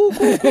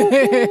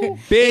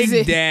 Big Is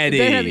it- Daddy.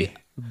 better be-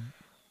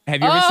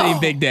 Have you ever seen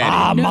Big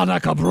Daddy?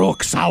 Monica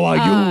Brooks, how are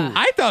you?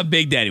 I thought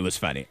Big Daddy was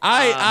funny.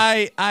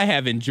 I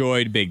have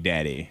enjoyed Big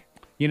Daddy.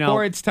 You know,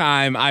 for its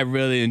time, I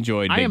really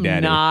enjoyed Big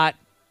Daddy.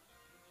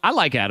 I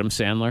like Adam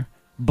Sandler,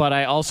 but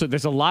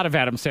there's a lot of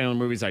Adam Sandler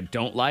movies I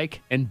don't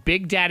like, and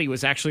Big Daddy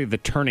was actually the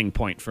turning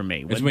point for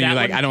me. When you're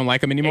like, I don't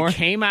like him anymore? It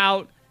came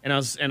out, and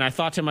I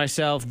thought to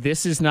myself,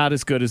 this is not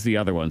as good as the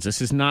other ones.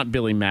 This is not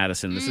Billy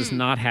Madison. This is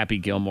not Happy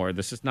Gilmore.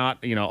 This is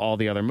not, all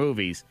the other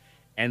movies.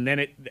 And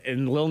then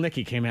Lil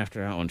Nicky came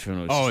after that one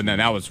too.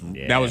 That was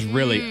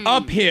really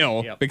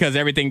uphill because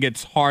everything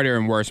gets harder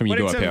and worse when you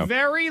go uphill. But it's a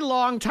very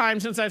long time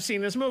since I've seen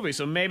this movie,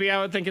 so maybe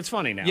I would think it's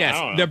funny now.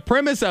 Yes, the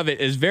premise of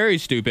it is very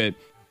stupid,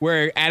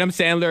 where Adam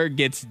Sandler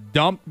gets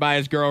dumped by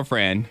his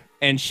girlfriend,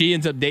 and she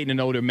ends up dating an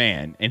older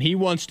man, and he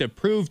wants to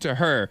prove to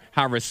her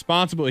how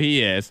responsible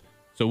he is.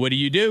 So what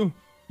do?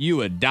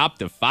 You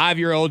adopt a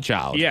 5-year-old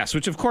child. Yes,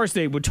 which of course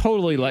they would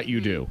totally let you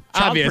do.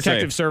 Child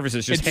Protective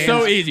Services just it's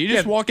so easy. You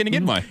just walk in and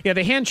get one. Yeah,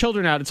 they hand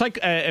children out. It's like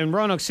in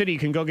Roanoke City, you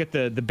can go get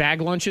the bag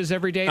lunches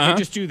every day. They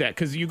just do that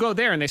because you go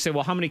there and they say,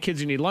 well, how many kids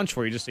do you need lunch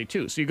for? You just say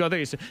 2. So you go there,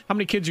 you say, how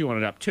many kids do you want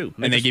to adopt? 2.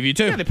 And they give you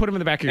 2. Yeah, they put them in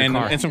the back of your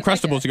car. And some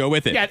Crustables to go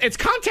with it. Yeah, it's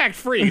contact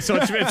free, so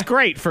it's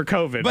great for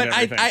COVID. But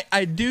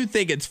I do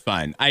think it's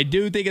fun.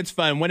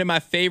 One of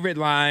my favorite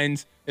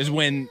lines is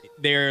when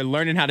they're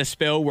learning how to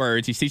spell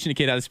words. He's teaching the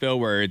kid how to spell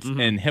words,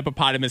 and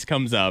hippopotamus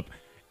comes up,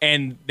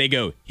 and they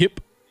go, hip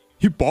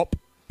hop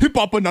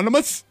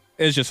anonymous.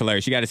 It's just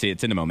hilarious. You got to see it.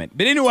 It's in the moment.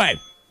 But anyway.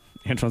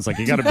 Antoine's like,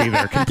 you got to be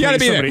there. You got to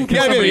be there. You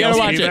got to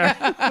watch it.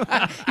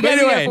 But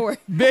anyway,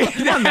 Big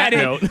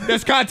Daddy.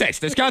 There's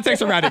context. There's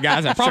context around it,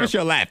 guys. I promise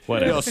you'll laugh.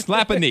 You'll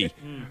slap a knee.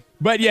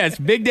 But yes,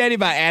 Big Daddy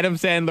by Adam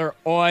Sandler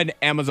on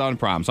Amazon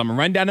Prime. So I'm going to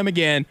run down them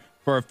again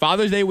for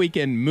Father's Day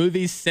weekend.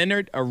 Movies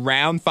centered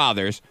around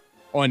fathers.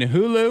 On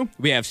Hulu,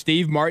 we have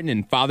Steve Martin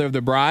in Father of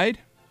the Bride.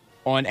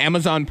 On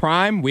Amazon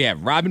Prime, we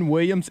have Robin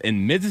Williams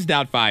in Mrs.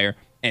 Doubtfire.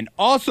 And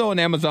also on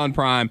Amazon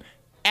Prime,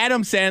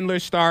 Adam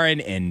Sandler starring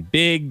in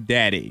Big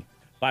Daddy.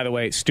 By the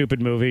way,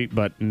 stupid movie,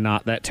 but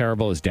not that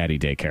terrible, is Daddy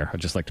Daycare. I'd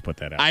just like to put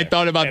that out I there.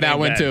 thought about that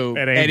one, too.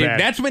 Eddie,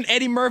 that's when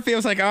Eddie Murphy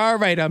was like, all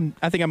right, I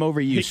think I'm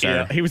over you,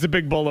 sir. Yeah, he was a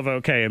big bowl of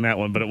okay in that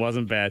one, but it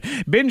wasn't bad.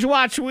 Binge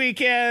Watch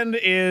Weekend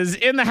is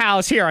in the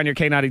house here on your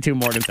K92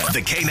 Morning Thing.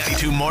 The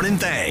K92 Morning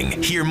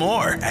Thing. Hear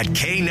more at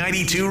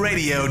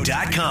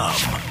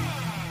K92Radio.com.